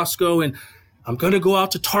to Costco, and I'm going to go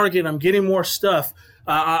out to Target. I'm getting more stuff.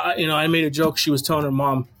 I made a joke. She was telling her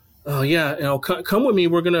mom, "Oh yeah, come with me.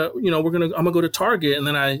 I'm gonna go to Target." And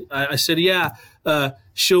then I said, "Yeah,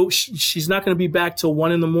 she's not gonna be back till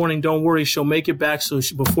 1 a.m. Don't worry, she'll make it back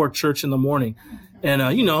before church in the morning." And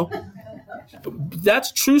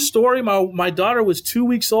that's a true story. My daughter was 2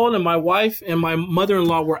 weeks old, and my wife and my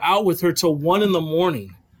mother-in-law were out with her till 1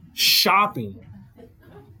 a.m. shopping,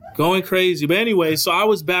 going crazy. But anyway, so I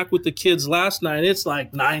was back with the kids last night. It's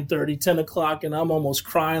like 9:30, 10 o'clock, and I'm almost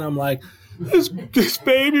crying. I'm like, This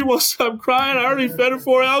baby won't stop crying. I already fed her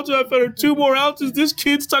 4 ounces. I fed her 2 more ounces. This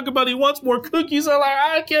kid's talking about he wants more cookies. I'm like,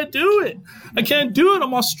 I can't do it.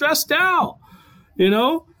 I'm all stressed out,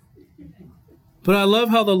 But I love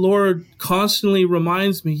how the Lord constantly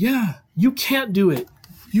reminds me, yeah, you can't do it.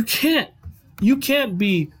 You can't. You can't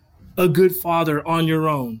be a good father on your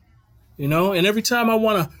own, And every time I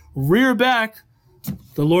want to rear back,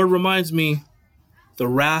 the Lord reminds me, the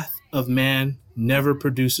wrath of man never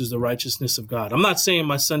produces the righteousness of God. I'm not saying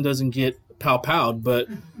my son doesn't get pow-powed, but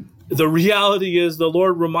the reality is the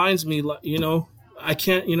Lord reminds me, I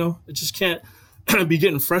can't, I just can't be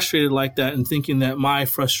getting frustrated like that and thinking that my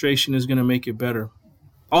frustration is going to make it better.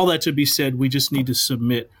 All that to be said, we just need to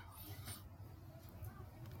submit.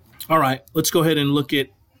 All right, let's go ahead and look at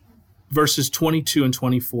verses 22 and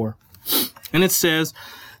 24. And it says,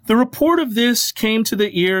 the report of this came to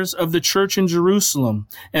the ears of the church in Jerusalem,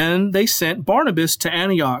 and they sent Barnabas to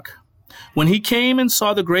Antioch. When he came and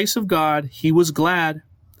saw the grace of God, he was glad,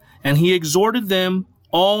 and he exhorted them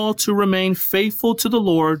all to remain faithful to the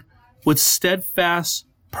Lord with steadfast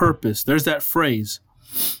purpose. There's that phrase.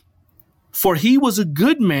 For he was a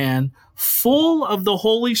good man, full of the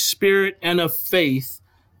Holy Spirit and of faith,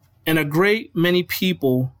 and a great many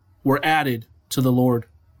people were added to the Lord.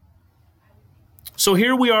 So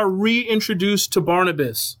here we are reintroduced to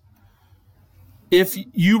Barnabas. If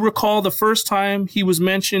you recall, the first time he was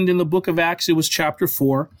mentioned in the book of Acts, it was chapter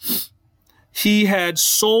 4. He had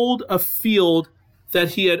sold a field that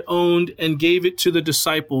he had owned and gave it to the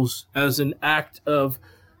disciples as an act of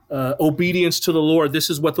obedience to the Lord.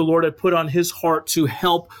 This is what the Lord had put on his heart to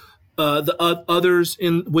help the others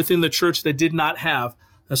within the church that did not have.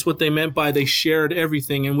 That's what they meant by they shared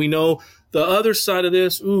everything. And we know the other side of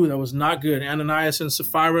this, that was not good. Ananias and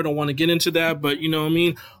Sapphira, don't want to get into that, but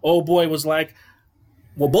old boy was like,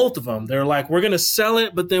 well, both of them. They're like, we're going to sell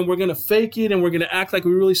it, but then we're going to fake it, and we're going to act like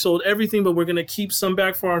we really sold everything, but we're going to keep some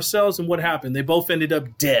back for ourselves. And what happened? They both ended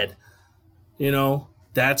up dead.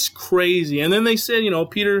 That's crazy. And then they said,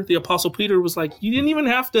 Peter, the Apostle Peter was like, you didn't even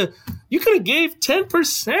have to, you could have gave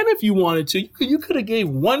 10% if you wanted to. You could have gave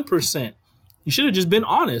 1%. You should have just been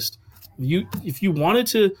honest. If you wanted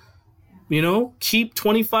to, keep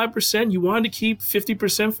 25%, you wanted to keep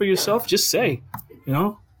 50% for yourself, just say,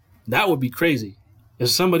 that would be crazy. If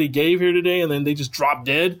somebody gave here today and then they just dropped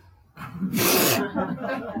dead,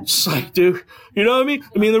 it's like, dude, you know what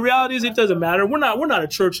I mean? The reality is it doesn't matter. We're not a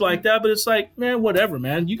church like that, but it's like, man, whatever,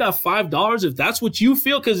 man. You got $5 if that's what you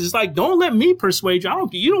feel, because it's like, don't let me persuade you.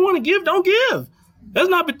 You don't want to give, don't give.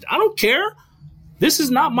 I don't care. This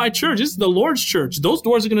is not my church. This is the Lord's church. Those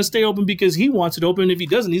doors are going to stay open because he wants it open. If he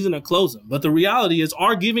doesn't, he's going to close them. But the reality is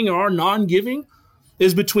our giving or our non-giving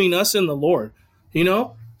is between us and the Lord,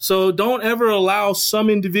 So don't ever allow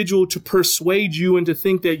some individual to persuade you into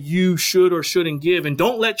think that you should or shouldn't give. And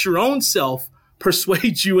don't let your own self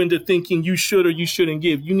persuade you into thinking you should or you shouldn't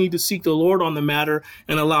give. You need to seek the Lord on the matter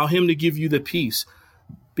and allow him to give you the peace.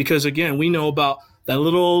 Because again, we know about that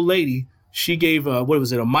little old lady. She gave, a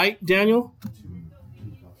mite, Daniel?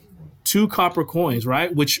 2 copper coins,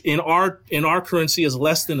 right? Which in our currency is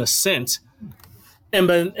less than a cent.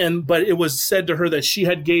 But it was said to her that she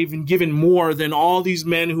had given more than all these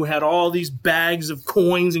men who had all these bags of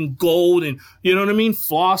coins and gold and,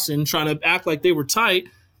 flossing, trying to act like they were tight.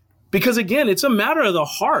 Because again, it's a matter of the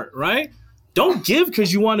heart, right? Don't give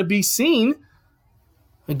because you want to be seen.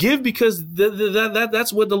 Give because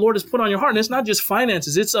that's what the Lord has put on your heart. And it's not just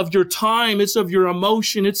finances. It's of your time. It's of your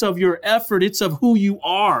emotion. It's of your effort. It's of who you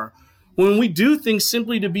are. When we do things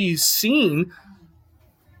simply to be seen,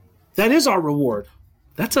 that is our reward.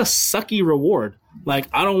 That's a sucky reward. Like,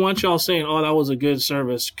 I don't want y'all saying, oh, that was a good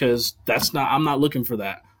service, because I'm not looking for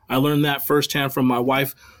that. I learned that firsthand from my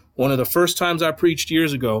wife. One of the first times I preached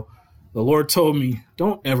years ago, the Lord told me,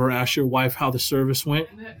 don't ever ask your wife how the service went.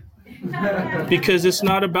 Because it's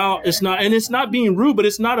not being rude, but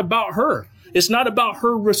it's not about her. It's not about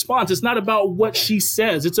her response. It's not about what she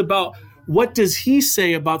says. It's about what does he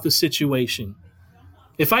say about the situation.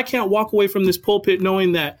 If I can't walk away from this pulpit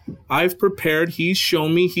knowing that I've prepared, he's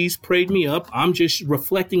shown me, he's prayed me up, I'm just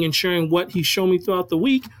reflecting and sharing what he's shown me throughout the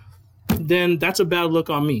week, then that's a bad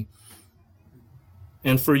look on me.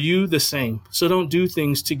 And for you, the same. So don't do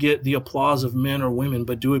things to get the applause of men or women,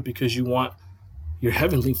 but do it because you want your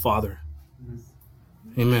heavenly Father.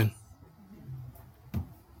 Amen.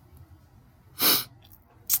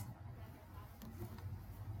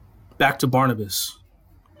 Back to Barnabas.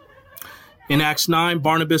 In Acts 9,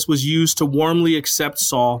 Barnabas was used to warmly accept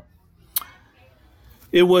Saul.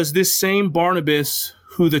 It was this same Barnabas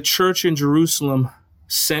who the church in Jerusalem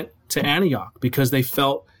sent to Antioch because they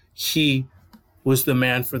felt he was the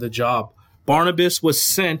man for the job. Barnabas was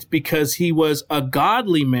sent because he was a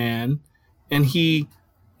godly man and he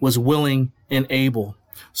was willing and able.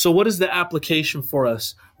 So what is the application for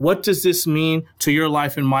us? What does this mean to your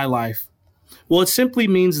life and my life? Well, it simply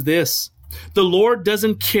means this. The Lord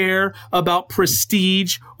doesn't care about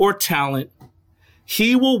prestige or talent.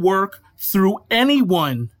 He will work through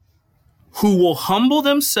anyone who will humble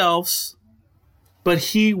themselves, but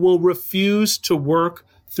he will refuse to work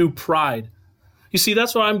through pride. You see,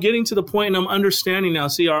 that's why I'm getting to the point and I'm understanding now.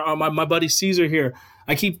 See, my buddy Caesar here,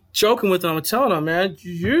 I keep joking with him. I'm telling him, man,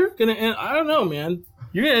 you're going to end, I don't know, man.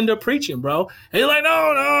 You're going to end up preaching, bro. And he's like,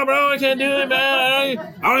 no, bro, I can't do it, man.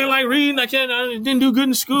 I don't even like reading. I didn't do good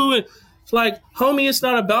in school. And it's like, homie, it's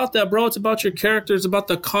not about that, bro. It's about your character. It's about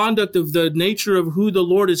the conduct of the nature of who the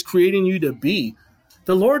Lord is creating you to be.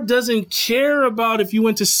 The Lord doesn't care about if you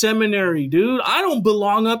went to seminary, dude. I don't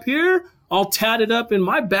belong up here, all tatted up in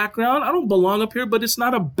my background. I don't belong up here, but it's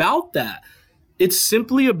not about that. It's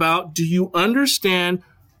simply about, do you understand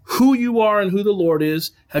who you are and who the Lord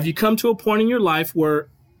is? Have you come to a point in your life where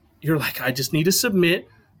you're like, I just need to submit.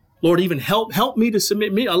 Lord, even help me to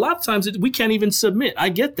submit me. A lot of times we can't even submit. I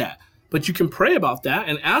get that. But you can pray about that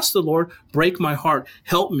and ask the Lord, break my heart,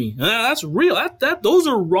 help me. That's real. Those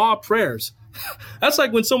are raw prayers. That's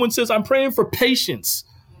like when someone says, I'm praying for patience.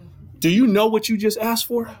 Do you know what you just asked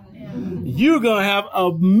for? You're going to have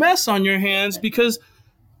a mess on your hands because,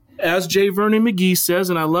 as J. Vernon McGee says,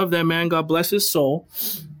 and I love that man, God bless his soul,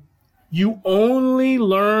 you only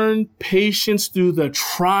learn patience through the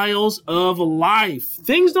trials of life.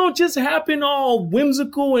 Things don't just happen all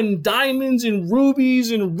whimsical and diamonds and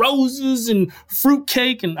rubies and roses and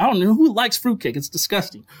fruitcake. And I don't know who likes fruitcake. It's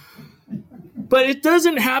disgusting. But it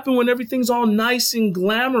doesn't happen when everything's all nice and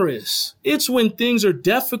glamorous. It's when things are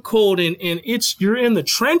difficult and you're in the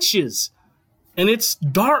trenches and it's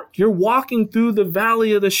dark. You're walking through the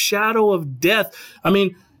valley of the shadow of death. I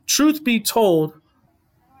mean, truth be told,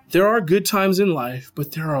 there are good times in life,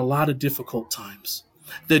 but there are a lot of difficult times.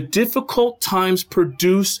 The difficult times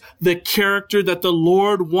produce the character that the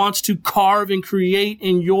Lord wants to carve and create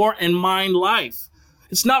in your and mine life.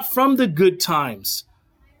 It's not from the good times.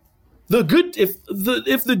 All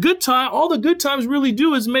the good times really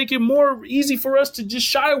do is make it more easy for us to just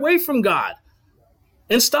shy away from God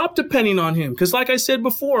and stop depending on him. Because like I said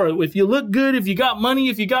before, if you look good, if you got money,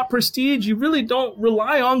 if you got prestige, you really don't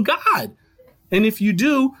rely on God. And if you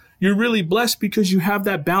do, you're really blessed because you have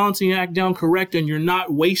that balancing act down correct and you're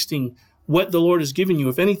not wasting what the Lord has given you.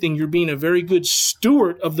 If anything, you're being a very good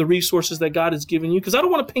steward of the resources that God has given you. Because I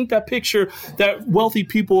don't want to paint that picture that wealthy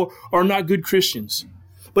people are not good Christians.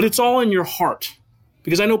 But it's all in your heart.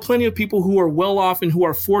 Because I know plenty of people who are well off and who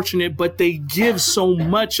are fortunate, but they give so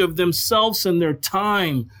much of themselves and their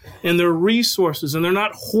time and their resources, and they're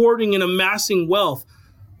not hoarding and amassing wealth.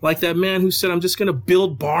 Like that man who said, I'm just going to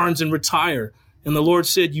build barns and retire. And the Lord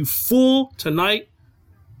said, you fool, tonight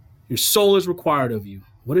your soul is required of you.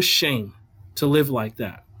 What a shame to live like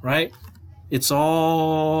that, right? It's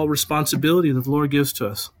all responsibility that the Lord gives to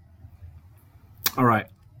us. All right.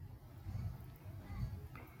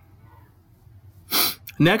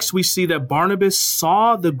 Next, we see that Barnabas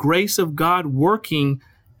saw the grace of God working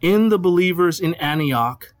in the believers in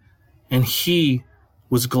Antioch, and he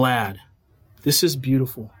was glad. This is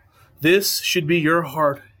beautiful. This should be your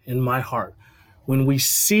heart and my heart. When we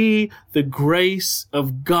see the grace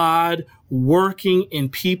of God working in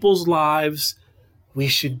people's lives, we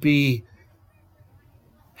should be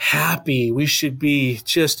happy. We should be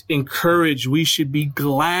just encouraged. We should be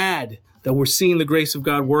glad that we're seeing the grace of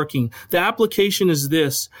God working. The application is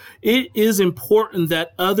this. It is important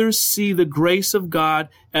that others see the grace of God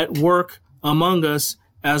at work among us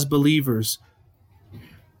as believers.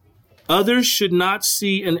 Others should not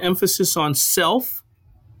see an emphasis on self,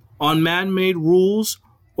 on man-made rules,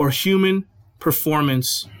 or human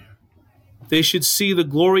performance. They should see the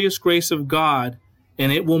glorious grace of God,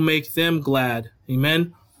 and it will make them glad.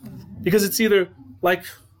 Amen? Because it's either like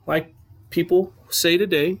people say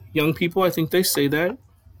today, young people, I think they say that,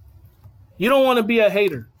 you don't want to be a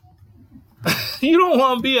hater. You don't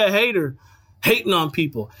want to be a hater, hating on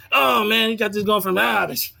people. Oh, man, you got this going from,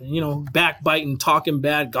 backbiting, talking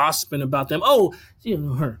bad, gossiping about them. Oh,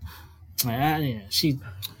 her. She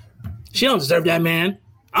don't deserve that, man.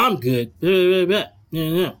 I'm good. It's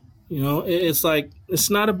like, it's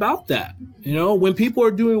not about that. When people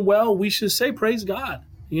are doing well, we should say, praise God.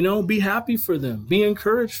 Be happy for them. Be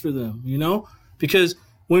encouraged for them, because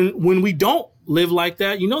when we don't live like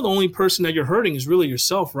that, the only person that you're hurting is really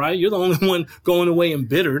yourself, right? You're the only one going away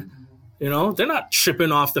embittered. They're not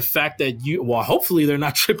tripping off the fact that hopefully they're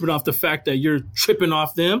not tripping off the fact that you're tripping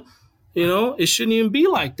off them. It shouldn't even be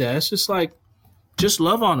like that. It's just like, just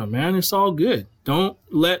love on them, man. It's all good. Don't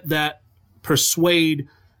let that persuade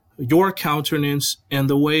your countenance and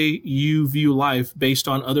the way you view life based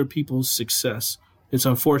on other people's success. It's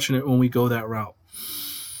unfortunate when we go that route.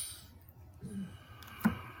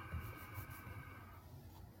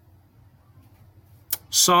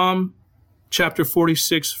 Psalm chapter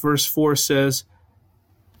 46, verse 4 says,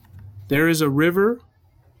 There is a river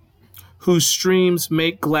whose streams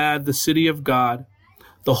make glad the city of God,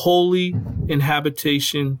 the holy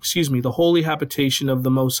habitation of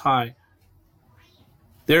the Most High.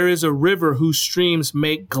 There is a river whose streams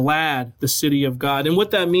make glad the city of God. And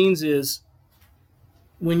what that means is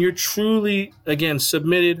when you're truly, again,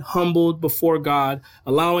 submitted, humbled before God,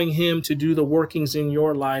 allowing him to do the workings in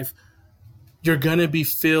your life, you're going to be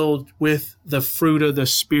filled with the fruit of the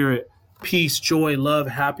Spirit. Peace, joy, love,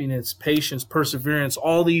 happiness, patience, perseverance,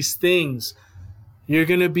 all these things. You're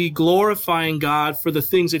going to be glorifying God for the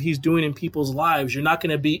things that he's doing in people's lives. You're not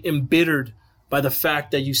going to be embittered by the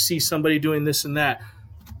fact that you see somebody doing this and that.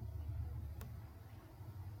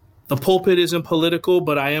 The pulpit isn't political,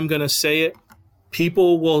 but I am going to say it.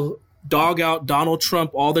 People will dog out Donald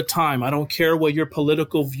Trump all the time. I don't care what your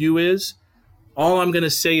political view is. All I'm going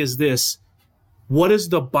to say is this. What does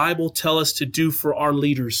the Bible tell us to do for our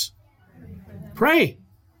leaders? Pray.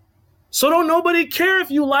 So don't nobody care if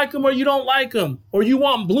you like them or you don't like them, or you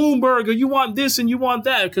want Bloomberg or you want this and you want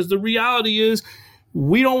that, because the reality is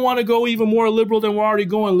we don't want to go even more liberal than we're already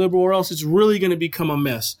going liberal, or else it's really going to become a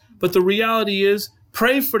mess. But the reality is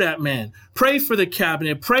pray for that man, pray for the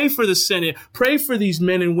cabinet, pray for the Senate, pray for these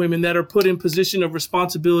men and women that are put in position of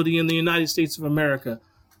responsibility in the United States of America.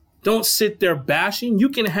 Don't sit there bashing. You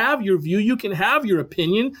can have your view. You can have your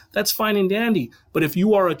opinion. That's fine and dandy. But if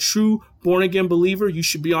you are a true born-again believer, you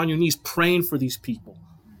should be on your knees praying for these people.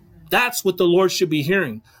 That's what the Lord should be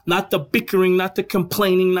hearing. Not the bickering, not the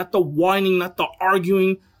complaining, not the whining, not the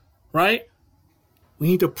arguing, right? We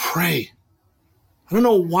need to pray. I don't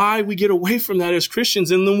know why we get away from that as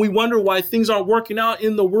Christians, and then we wonder why things aren't working out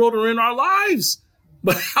in the world or in our lives.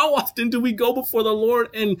 But how often do we go before the Lord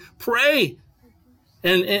and pray?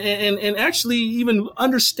 And actually even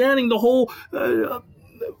understanding the whole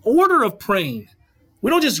order of praying. We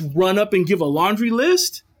don't just run up and give a laundry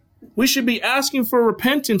list. We should be asking for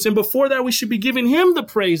repentance. And before that, we should be giving him the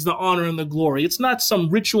praise, the honor, and the glory. It's not some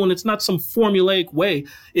ritual and it's not some formulaic way.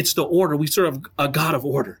 It's the order. We serve a God of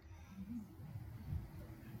order.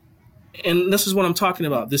 And this is what I'm talking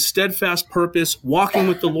about. This steadfast purpose, walking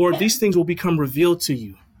with the Lord, these things will become revealed to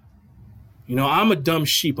you. You know, I'm a dumb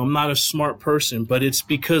sheep. I'm not a smart person, but it's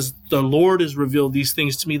because the Lord has revealed these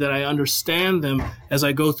things to me that I understand them as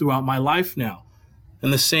I go throughout my life now.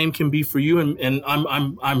 And the same can be for you. And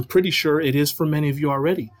I'm pretty sure it is for many of you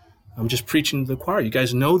already. I'm just preaching to the choir. You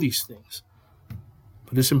guys know these things.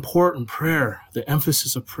 But it's important. Prayer, the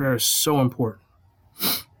emphasis of prayer is so important.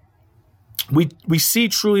 We see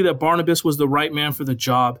truly that Barnabas was the right man for the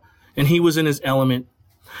job, and he was in his element.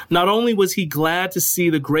 Not only was he glad to see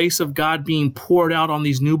the grace of God being poured out on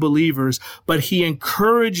these new believers, but he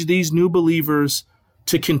encouraged these new believers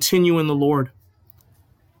to continue in the Lord.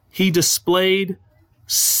 He displayed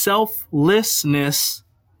selflessness,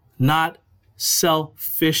 not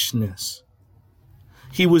selfishness.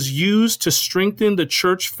 He was used to strengthen the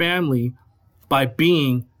church family by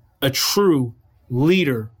being a true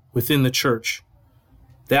leader within the church.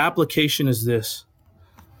 The application is this.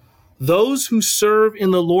 Those who serve in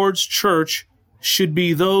the Lord's church should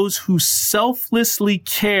be those who selflessly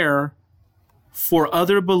care for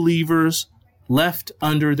other believers left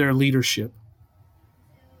under their leadership.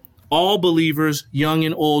 All believers, young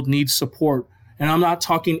and old, need support. And I'm not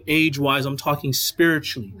talking age-wise, I'm talking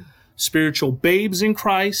spiritually. Spiritual babes in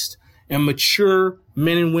Christ and mature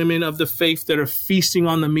men and women of the faith that are feasting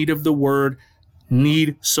on the meat of the word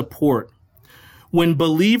need support. When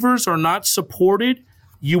believers are not supported,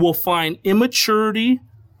 you will find immaturity,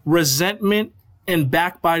 resentment, and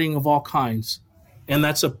backbiting of all kinds. And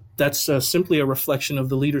that's simply a reflection of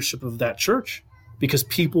the leadership of that church, because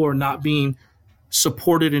people are not being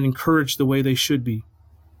supported and encouraged the way they should be.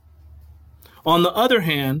 On the other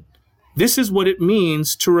hand, this is what it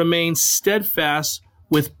means to remain steadfast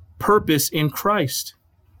with purpose in Christ.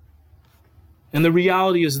 And the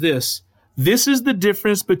reality is this. This is the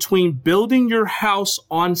difference between building your house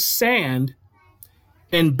on sand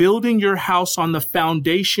and building your house on the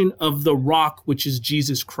foundation of the rock, which is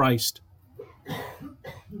Jesus Christ.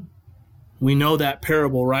 We know that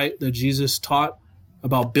parable, right? That Jesus taught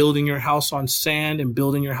about building your house on sand and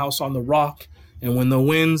building your house on the rock. And when the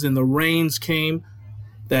winds and the rains came,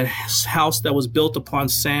 that house that was built upon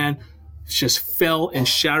sand just fell and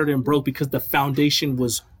shattered and broke because the foundation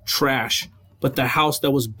was trash. But the house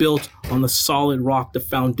that was built on the solid rock, the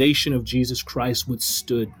foundation of Jesus Christ,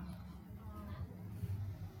 withstood.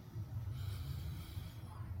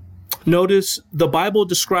 Notice the Bible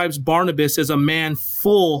describes Barnabas as a man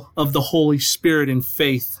full of the Holy Spirit and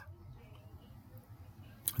faith.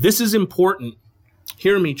 This is important.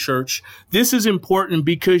 Hear me, church. This is important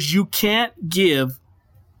because you can't give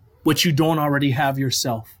what you don't already have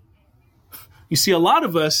yourself. You see, a lot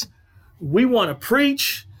of us, we want to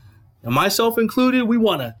preach, and myself included, we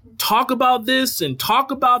want to talk about this and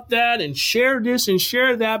talk about that and share this and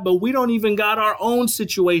share that, but we don't even got our own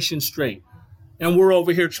situation straight. And we're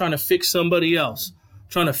over here trying to fix somebody else,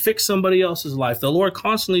 trying to fix somebody else's life. The Lord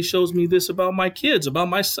constantly shows me this about my kids, about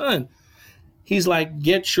my son. He's like,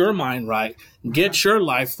 get your mind right, get your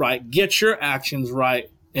life right, get your actions right,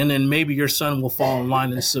 and then maybe your son will fall in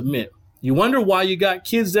line and submit. You wonder why you got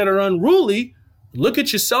kids that are unruly? Look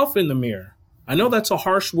at yourself in the mirror. I know that's a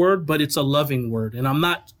harsh word, but it's a loving word. And I'm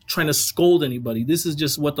not trying to scold anybody. This is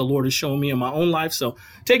just what the Lord has shown me in my own life. So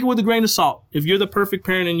take it with a grain of salt. If you're the perfect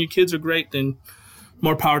parent and your kids are great, then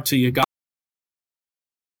more power to you. God.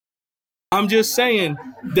 I'm just saying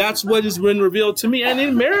that's what has been revealed to me. And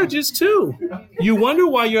in marriages too. You wonder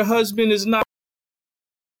why your husband is not,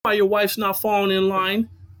 why your wife's not falling in line.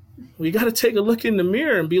 Well, you got to take a look in the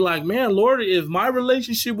mirror and be like, man, Lord, if my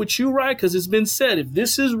relationship with you right, because it's been said, if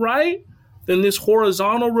this is right, then this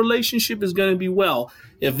horizontal relationship is going to be well.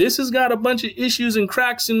 If this has got a bunch of issues and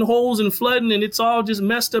cracks and holes and flooding and it's all just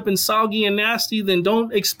messed up and soggy and nasty, then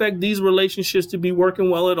don't expect these relationships to be working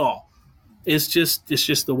well at all. It's just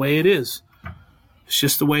the way it is. It's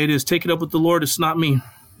just the way it is. Take it up with the Lord. It's not me.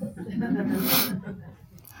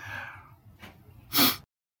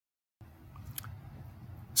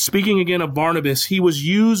 Speaking again of Barnabas, he was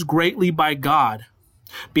used greatly by God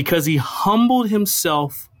because he humbled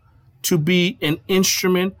himself to be an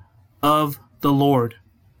instrument of the Lord.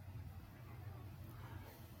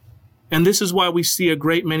 And this is why we see a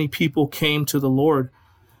great many people came to the Lord.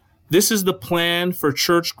 This is the plan for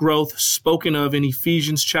church growth spoken of in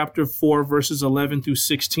Ephesians chapter 4, verses 11 through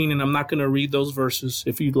 16. And I'm not going to read those verses.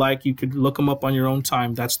 If you'd like, you could look them up on your own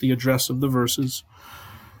time. That's the address of the verses.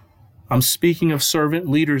 I'm speaking of servant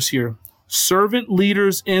leaders here. Servant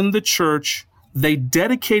leaders in the church, they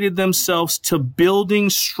dedicated themselves to building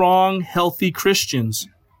strong, healthy Christians.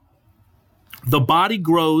 The body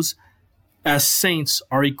grows as saints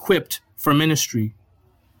are equipped for ministry.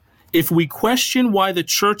 If we question why the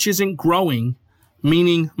church isn't growing,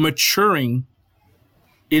 meaning maturing,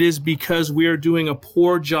 it is because we are doing a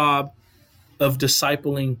poor job of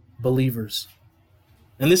discipling believers.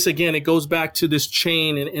 And this, again, it goes back to this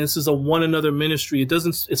chain, and this is a one another ministry.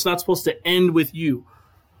 It's not supposed to end with you.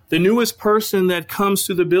 The newest person that comes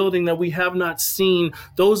to the building that we have not seen,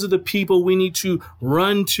 those are the people we need to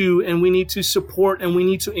run to and we need to support and we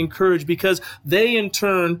need to encourage, because they in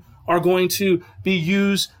turn are going to be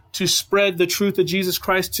used to spread the truth of Jesus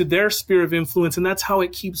Christ to their sphere of influence. And that's how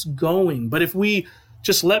it keeps going. But if we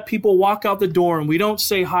just let people walk out the door and we don't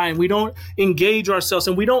say hi and we don't engage ourselves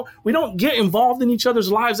and we don't get involved in each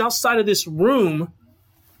other's lives outside of this room,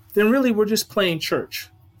 then really we're just playing church.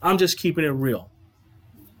 I'm just keeping it real.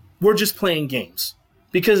 We're just playing games,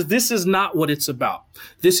 because this is not what it's about.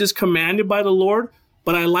 This is commanded by the Lord,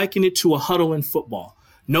 but I liken it to a huddle in football.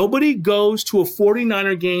 Nobody goes to a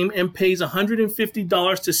 49er game and pays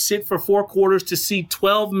 $150 to sit for 4 quarters to see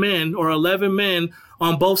 12 men or 11 men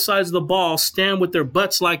on both sides of the ball stand with their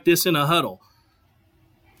butts like this in a huddle.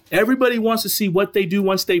 Everybody wants to see what they do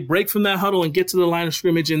once they break from that huddle and get to the line of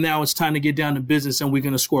scrimmage, and now it's time to get down to business and we're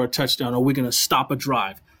going to score a touchdown or we're going to stop a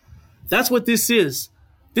drive. That's what this is.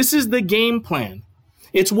 This is the game plan.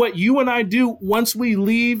 It's what you and I do once we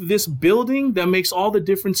leave this building that makes all the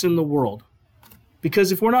difference in the world.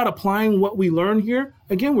 Because if we're not applying what we learn here,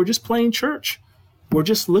 again, we're just playing church. We're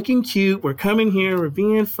just looking cute. We're coming here. We're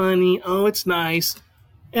being funny. Oh, it's nice.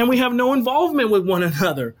 And we have no involvement with one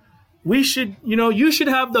another. We should, you should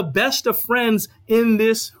have the best of friends in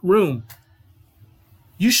this room.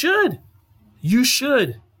 You should. You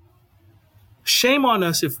should. Shame on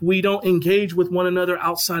us if we don't engage with one another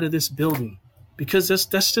outside of this building, because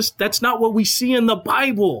that's not what we see in the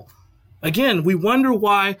Bible. Again, we wonder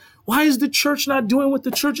why is the church not doing what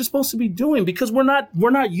the church is supposed to be doing? Because we're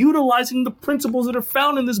not utilizing the principles that are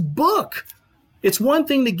found in this book. It's one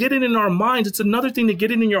thing to get it in our minds. It's another thing to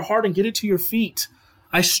get it in your heart and get it to your feet.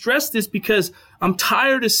 I stress this because I'm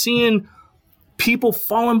tired of seeing people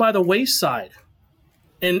falling by the wayside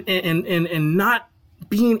and not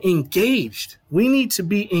being engaged. We need to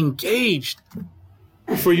be engaged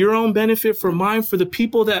for your own benefit, for mine, for the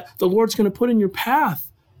people that the Lord's going to put in your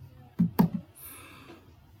path.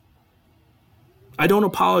 I don't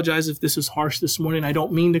apologize if this is harsh this morning. I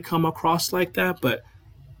don't mean to come across like that, but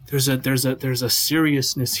there's a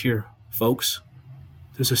seriousness here, folks.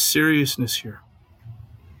 There's a seriousness here.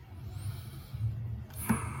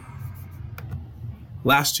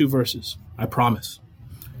 Last 2 verses, I promise.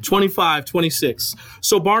 25, 26.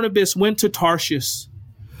 So Barnabas went to Tarshish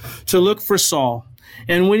to look for Saul,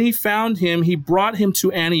 And when he found him, he brought him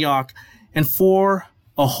to Antioch, and for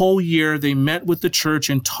a whole year they met with the church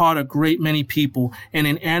and taught a great many people. And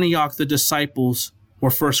in Antioch, the disciples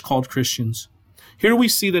were first called Christians. Here we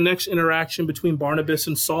see the next interaction between Barnabas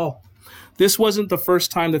and Saul. This wasn't the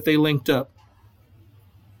first time that they linked up.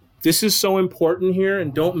 This is so important here,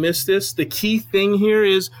 and don't miss this. The key thing here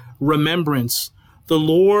is remembrance. The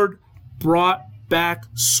Lord brought back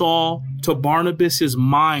Saul to Barnabas'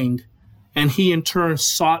 mind, and he in turn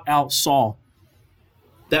sought out Saul.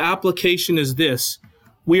 The application is this: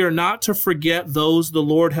 we are not to forget those the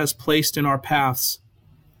Lord has placed in our paths.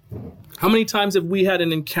 How many times have we had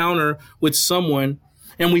an encounter with someone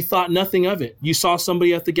and we thought nothing of it? You saw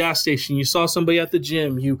somebody at the gas station, you saw somebody at the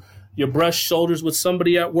gym, you brushed shoulders with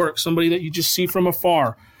somebody at work, somebody that you just see from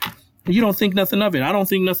afar. You don't think nothing of it. I don't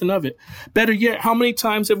think nothing of it. Better yet, how many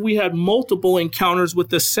times have we had multiple encounters with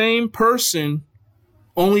the same person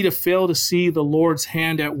only to fail to see the Lord's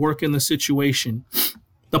hand at work in the situation?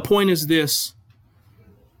 The point is this: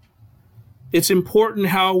 it's important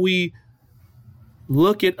how we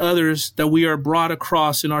look at others that we are brought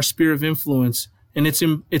across in our sphere of influence. And it's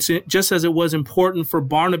just as it was important for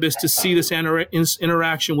Barnabas to see this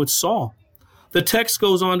interaction with Saul. The text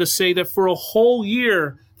goes on to say that for a whole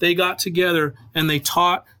year they got together and they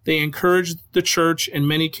taught, they encouraged the church, and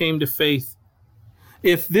many came to faith.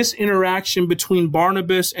 If this interaction between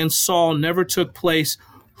Barnabas and Saul never took place,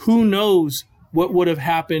 who knows what would have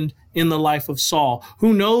happened in the life of Saul?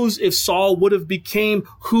 Who knows if Saul would have became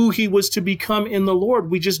who he was to become in the Lord?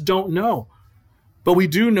 We just don't know. But we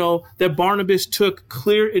do know that Barnabas took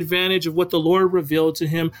clear advantage of what the Lord revealed to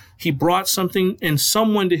him. He brought something and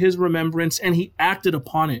someone to his remembrance, and he acted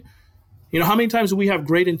upon it. You know, how many times do we have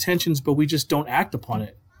great intentions, but we just don't act upon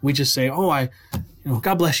it? We just say,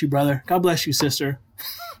 God bless you, brother. God bless you, sister.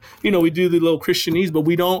 We do the little Christianese, but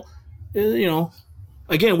we don't,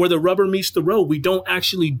 again, where the rubber meets the road, we don't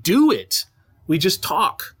actually do it. We just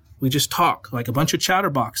talk. We just talk like a bunch of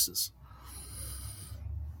chatterboxes.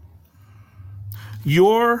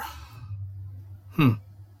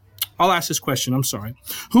 I'll ask this question. I'm sorry.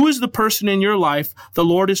 Who is the person in your life the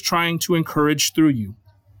Lord is trying to encourage through you?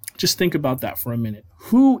 Just think about that for a minute.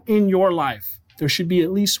 Who in your life? There should be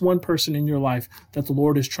at least one person in your life that the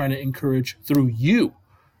Lord is trying to encourage through you.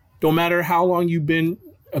 Don't matter how long you've been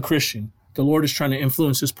a Christian, the Lord is trying to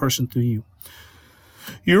influence this person through you.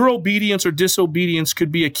 Your obedience or disobedience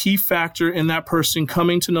could be a key factor in that person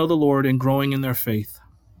coming to know the Lord and growing in their faith.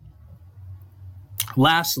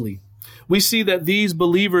 Lastly, we see that these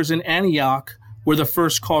believers in Antioch were the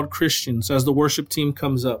first called Christians. As the worship team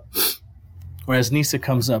comes up, or as Nisa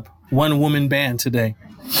comes up, one-woman band today.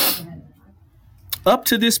 Up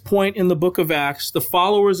to this point in the book of Acts, the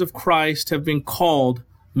followers of Christ have been called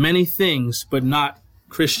many things, but not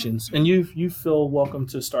Christians. And you feel welcome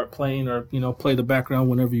to start playing or, play the background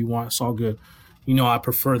whenever you want. It's all good. I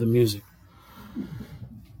prefer the music.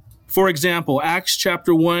 For example, Acts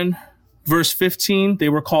chapter 1, verse 15, they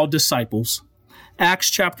were called disciples.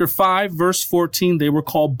 Acts chapter 5, verse 14, they were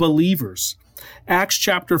called believers. Acts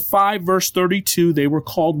chapter 5, verse 32, they were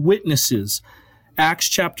called witnesses. Acts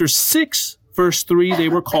chapter 6, verse 3, they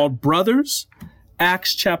were called brothers.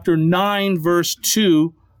 Acts chapter 9, verse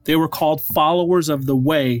 2, they were called followers of the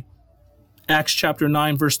way. Acts chapter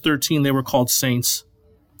 9, verse 13, they were called saints.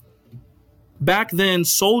 Back then,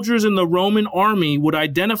 soldiers in the Roman army would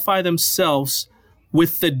identify themselves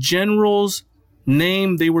with the general's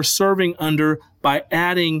name they were serving under by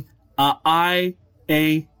adding a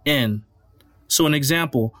I-A-N. So an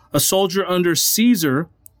example, a soldier under Caesar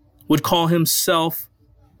would call himself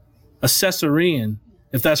a Caesarean,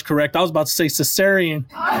 if that's correct. I was about to say Caesarean.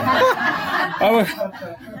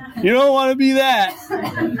 You don't want to be that.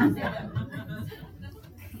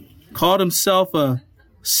 Called himself a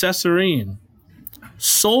Caesarean.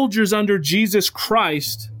 Soldiers under Jesus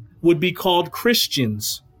Christ would be called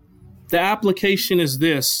Christians. The application is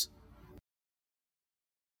this: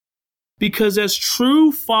 because as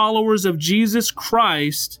true followers of Jesus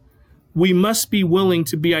Christ, we must be willing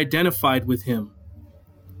to be identified with him.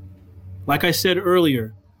 Like I said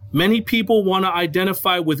earlier, many people want to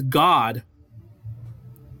identify with God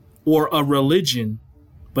or a religion,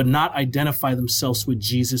 but not identify themselves with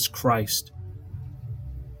Jesus Christ.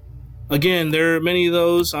 Again, there are many of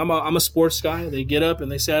those. I'm a sports guy. They get up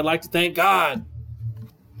and they say, I'd like to thank God.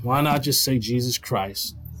 Why not just say Jesus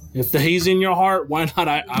Christ? If he's in your heart, why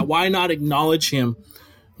not acknowledge him?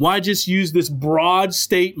 Why just use this broad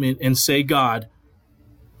statement and say God?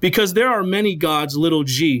 Because there are many gods, little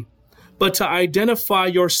g. but to identify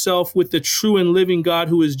yourself with the true and living God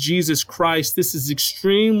who is Jesus Christ. This is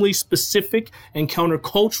extremely specific and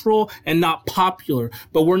countercultural and not popular.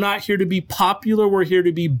 But we're not here to be popular. We're here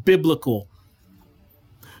to be biblical.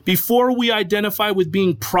 Before we identify with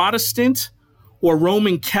being Protestant or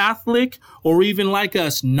Roman Catholic or even like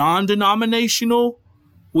us, non-denominational,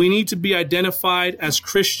 we need to be identified as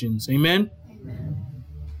Christians. Amen?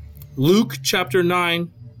 Luke chapter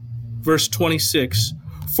 9, verse 26.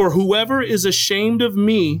 For whoever is ashamed of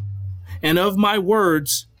me and of my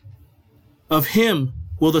words, of him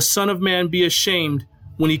will the Son of Man be ashamed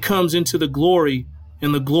when he comes into the glory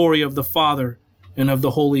and the glory of the Father and of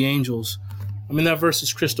the holy angels. I mean, that verse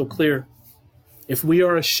is crystal clear. If we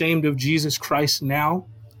are ashamed of Jesus Christ now,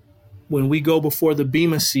 when we go before the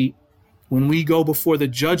Bema seat, when we go before the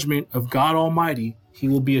judgment of God Almighty, he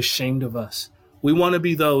will be ashamed of us. We want to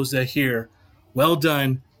be those that hear, well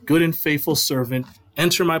done, good and faithful servant,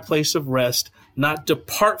 enter my place of rest, not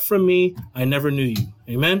depart from me, I never knew you.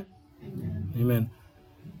 Amen? Amen.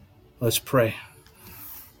 Let's pray.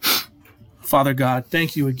 Father God,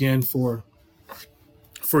 thank you again for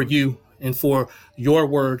you and for your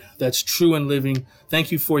word that's true and living. Thank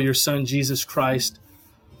you for your Son, Jesus Christ.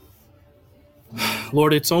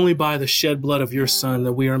 Lord, it's only by the shed blood of your Son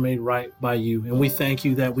that we are made right by you. And we thank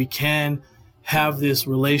you that we can have this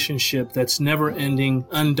relationship that's never ending,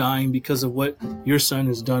 undying because of what your Son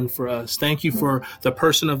has done for us. Thank you for the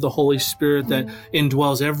person of the Holy Spirit that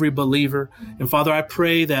indwells every believer. And Father, I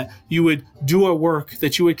pray that you would do a work,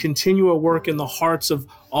 that you would continue a work in the hearts of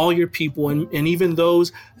all your people, and even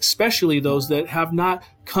those, especially those that have not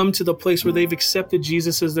come to the place where they've accepted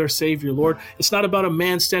Jesus as their Savior. Lord, it's not about a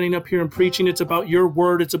man standing up here and preaching. It's about your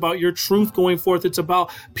word. It's about your truth going forth. It's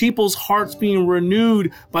about people's hearts being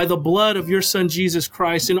renewed by the blood of your Son, Jesus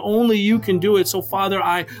Christ. And only you can do it. So Father,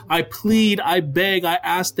 I plead, I beg, I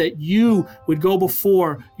ask that you would go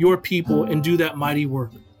before your people and do that mighty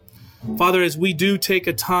work. Father, as we do take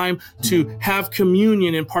a time to have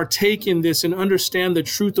communion and partake in this and understand the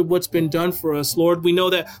truth of what's been done for us, Lord, we know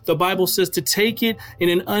that the Bible says to take it in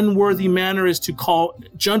an unworthy manner is to call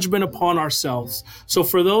judgment upon ourselves. So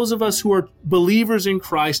for those of us who are believers in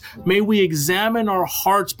Christ, may we examine our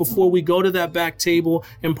hearts before we go to that back table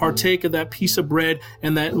and partake of that piece of bread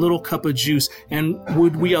and that little cup of juice. And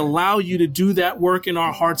would we allow you to do that work in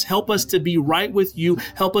our hearts? Help us to be right with you.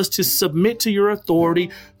 Help us to submit to your authority,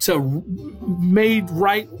 to made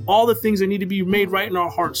right, all the things that need to be made right in our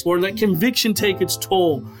hearts, Lord. Let conviction take its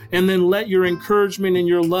toll, and then let your encouragement and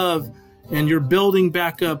your love and your building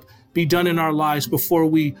back up be done in our lives before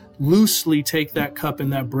we loosely take that cup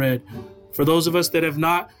and that bread. For those of us that have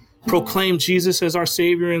not proclaimed Jesus as our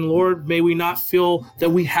Savior and Lord, may we not feel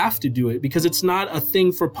that we have to do it, because it's not a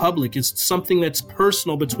thing for public. It's something that's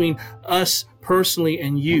personal between us personally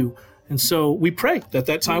and you. And so we pray that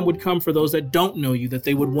that time would come for those that don't know you, that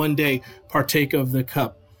they would one day partake of the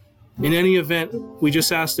cup. In any event, we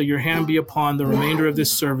just ask that your hand be upon the remainder of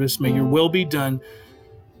this service. May your will be done.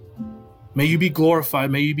 May you be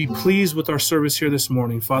glorified. May you be pleased with our service here this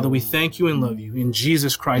morning. Father, we thank you and love you. In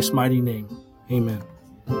Jesus Christ's mighty name, amen.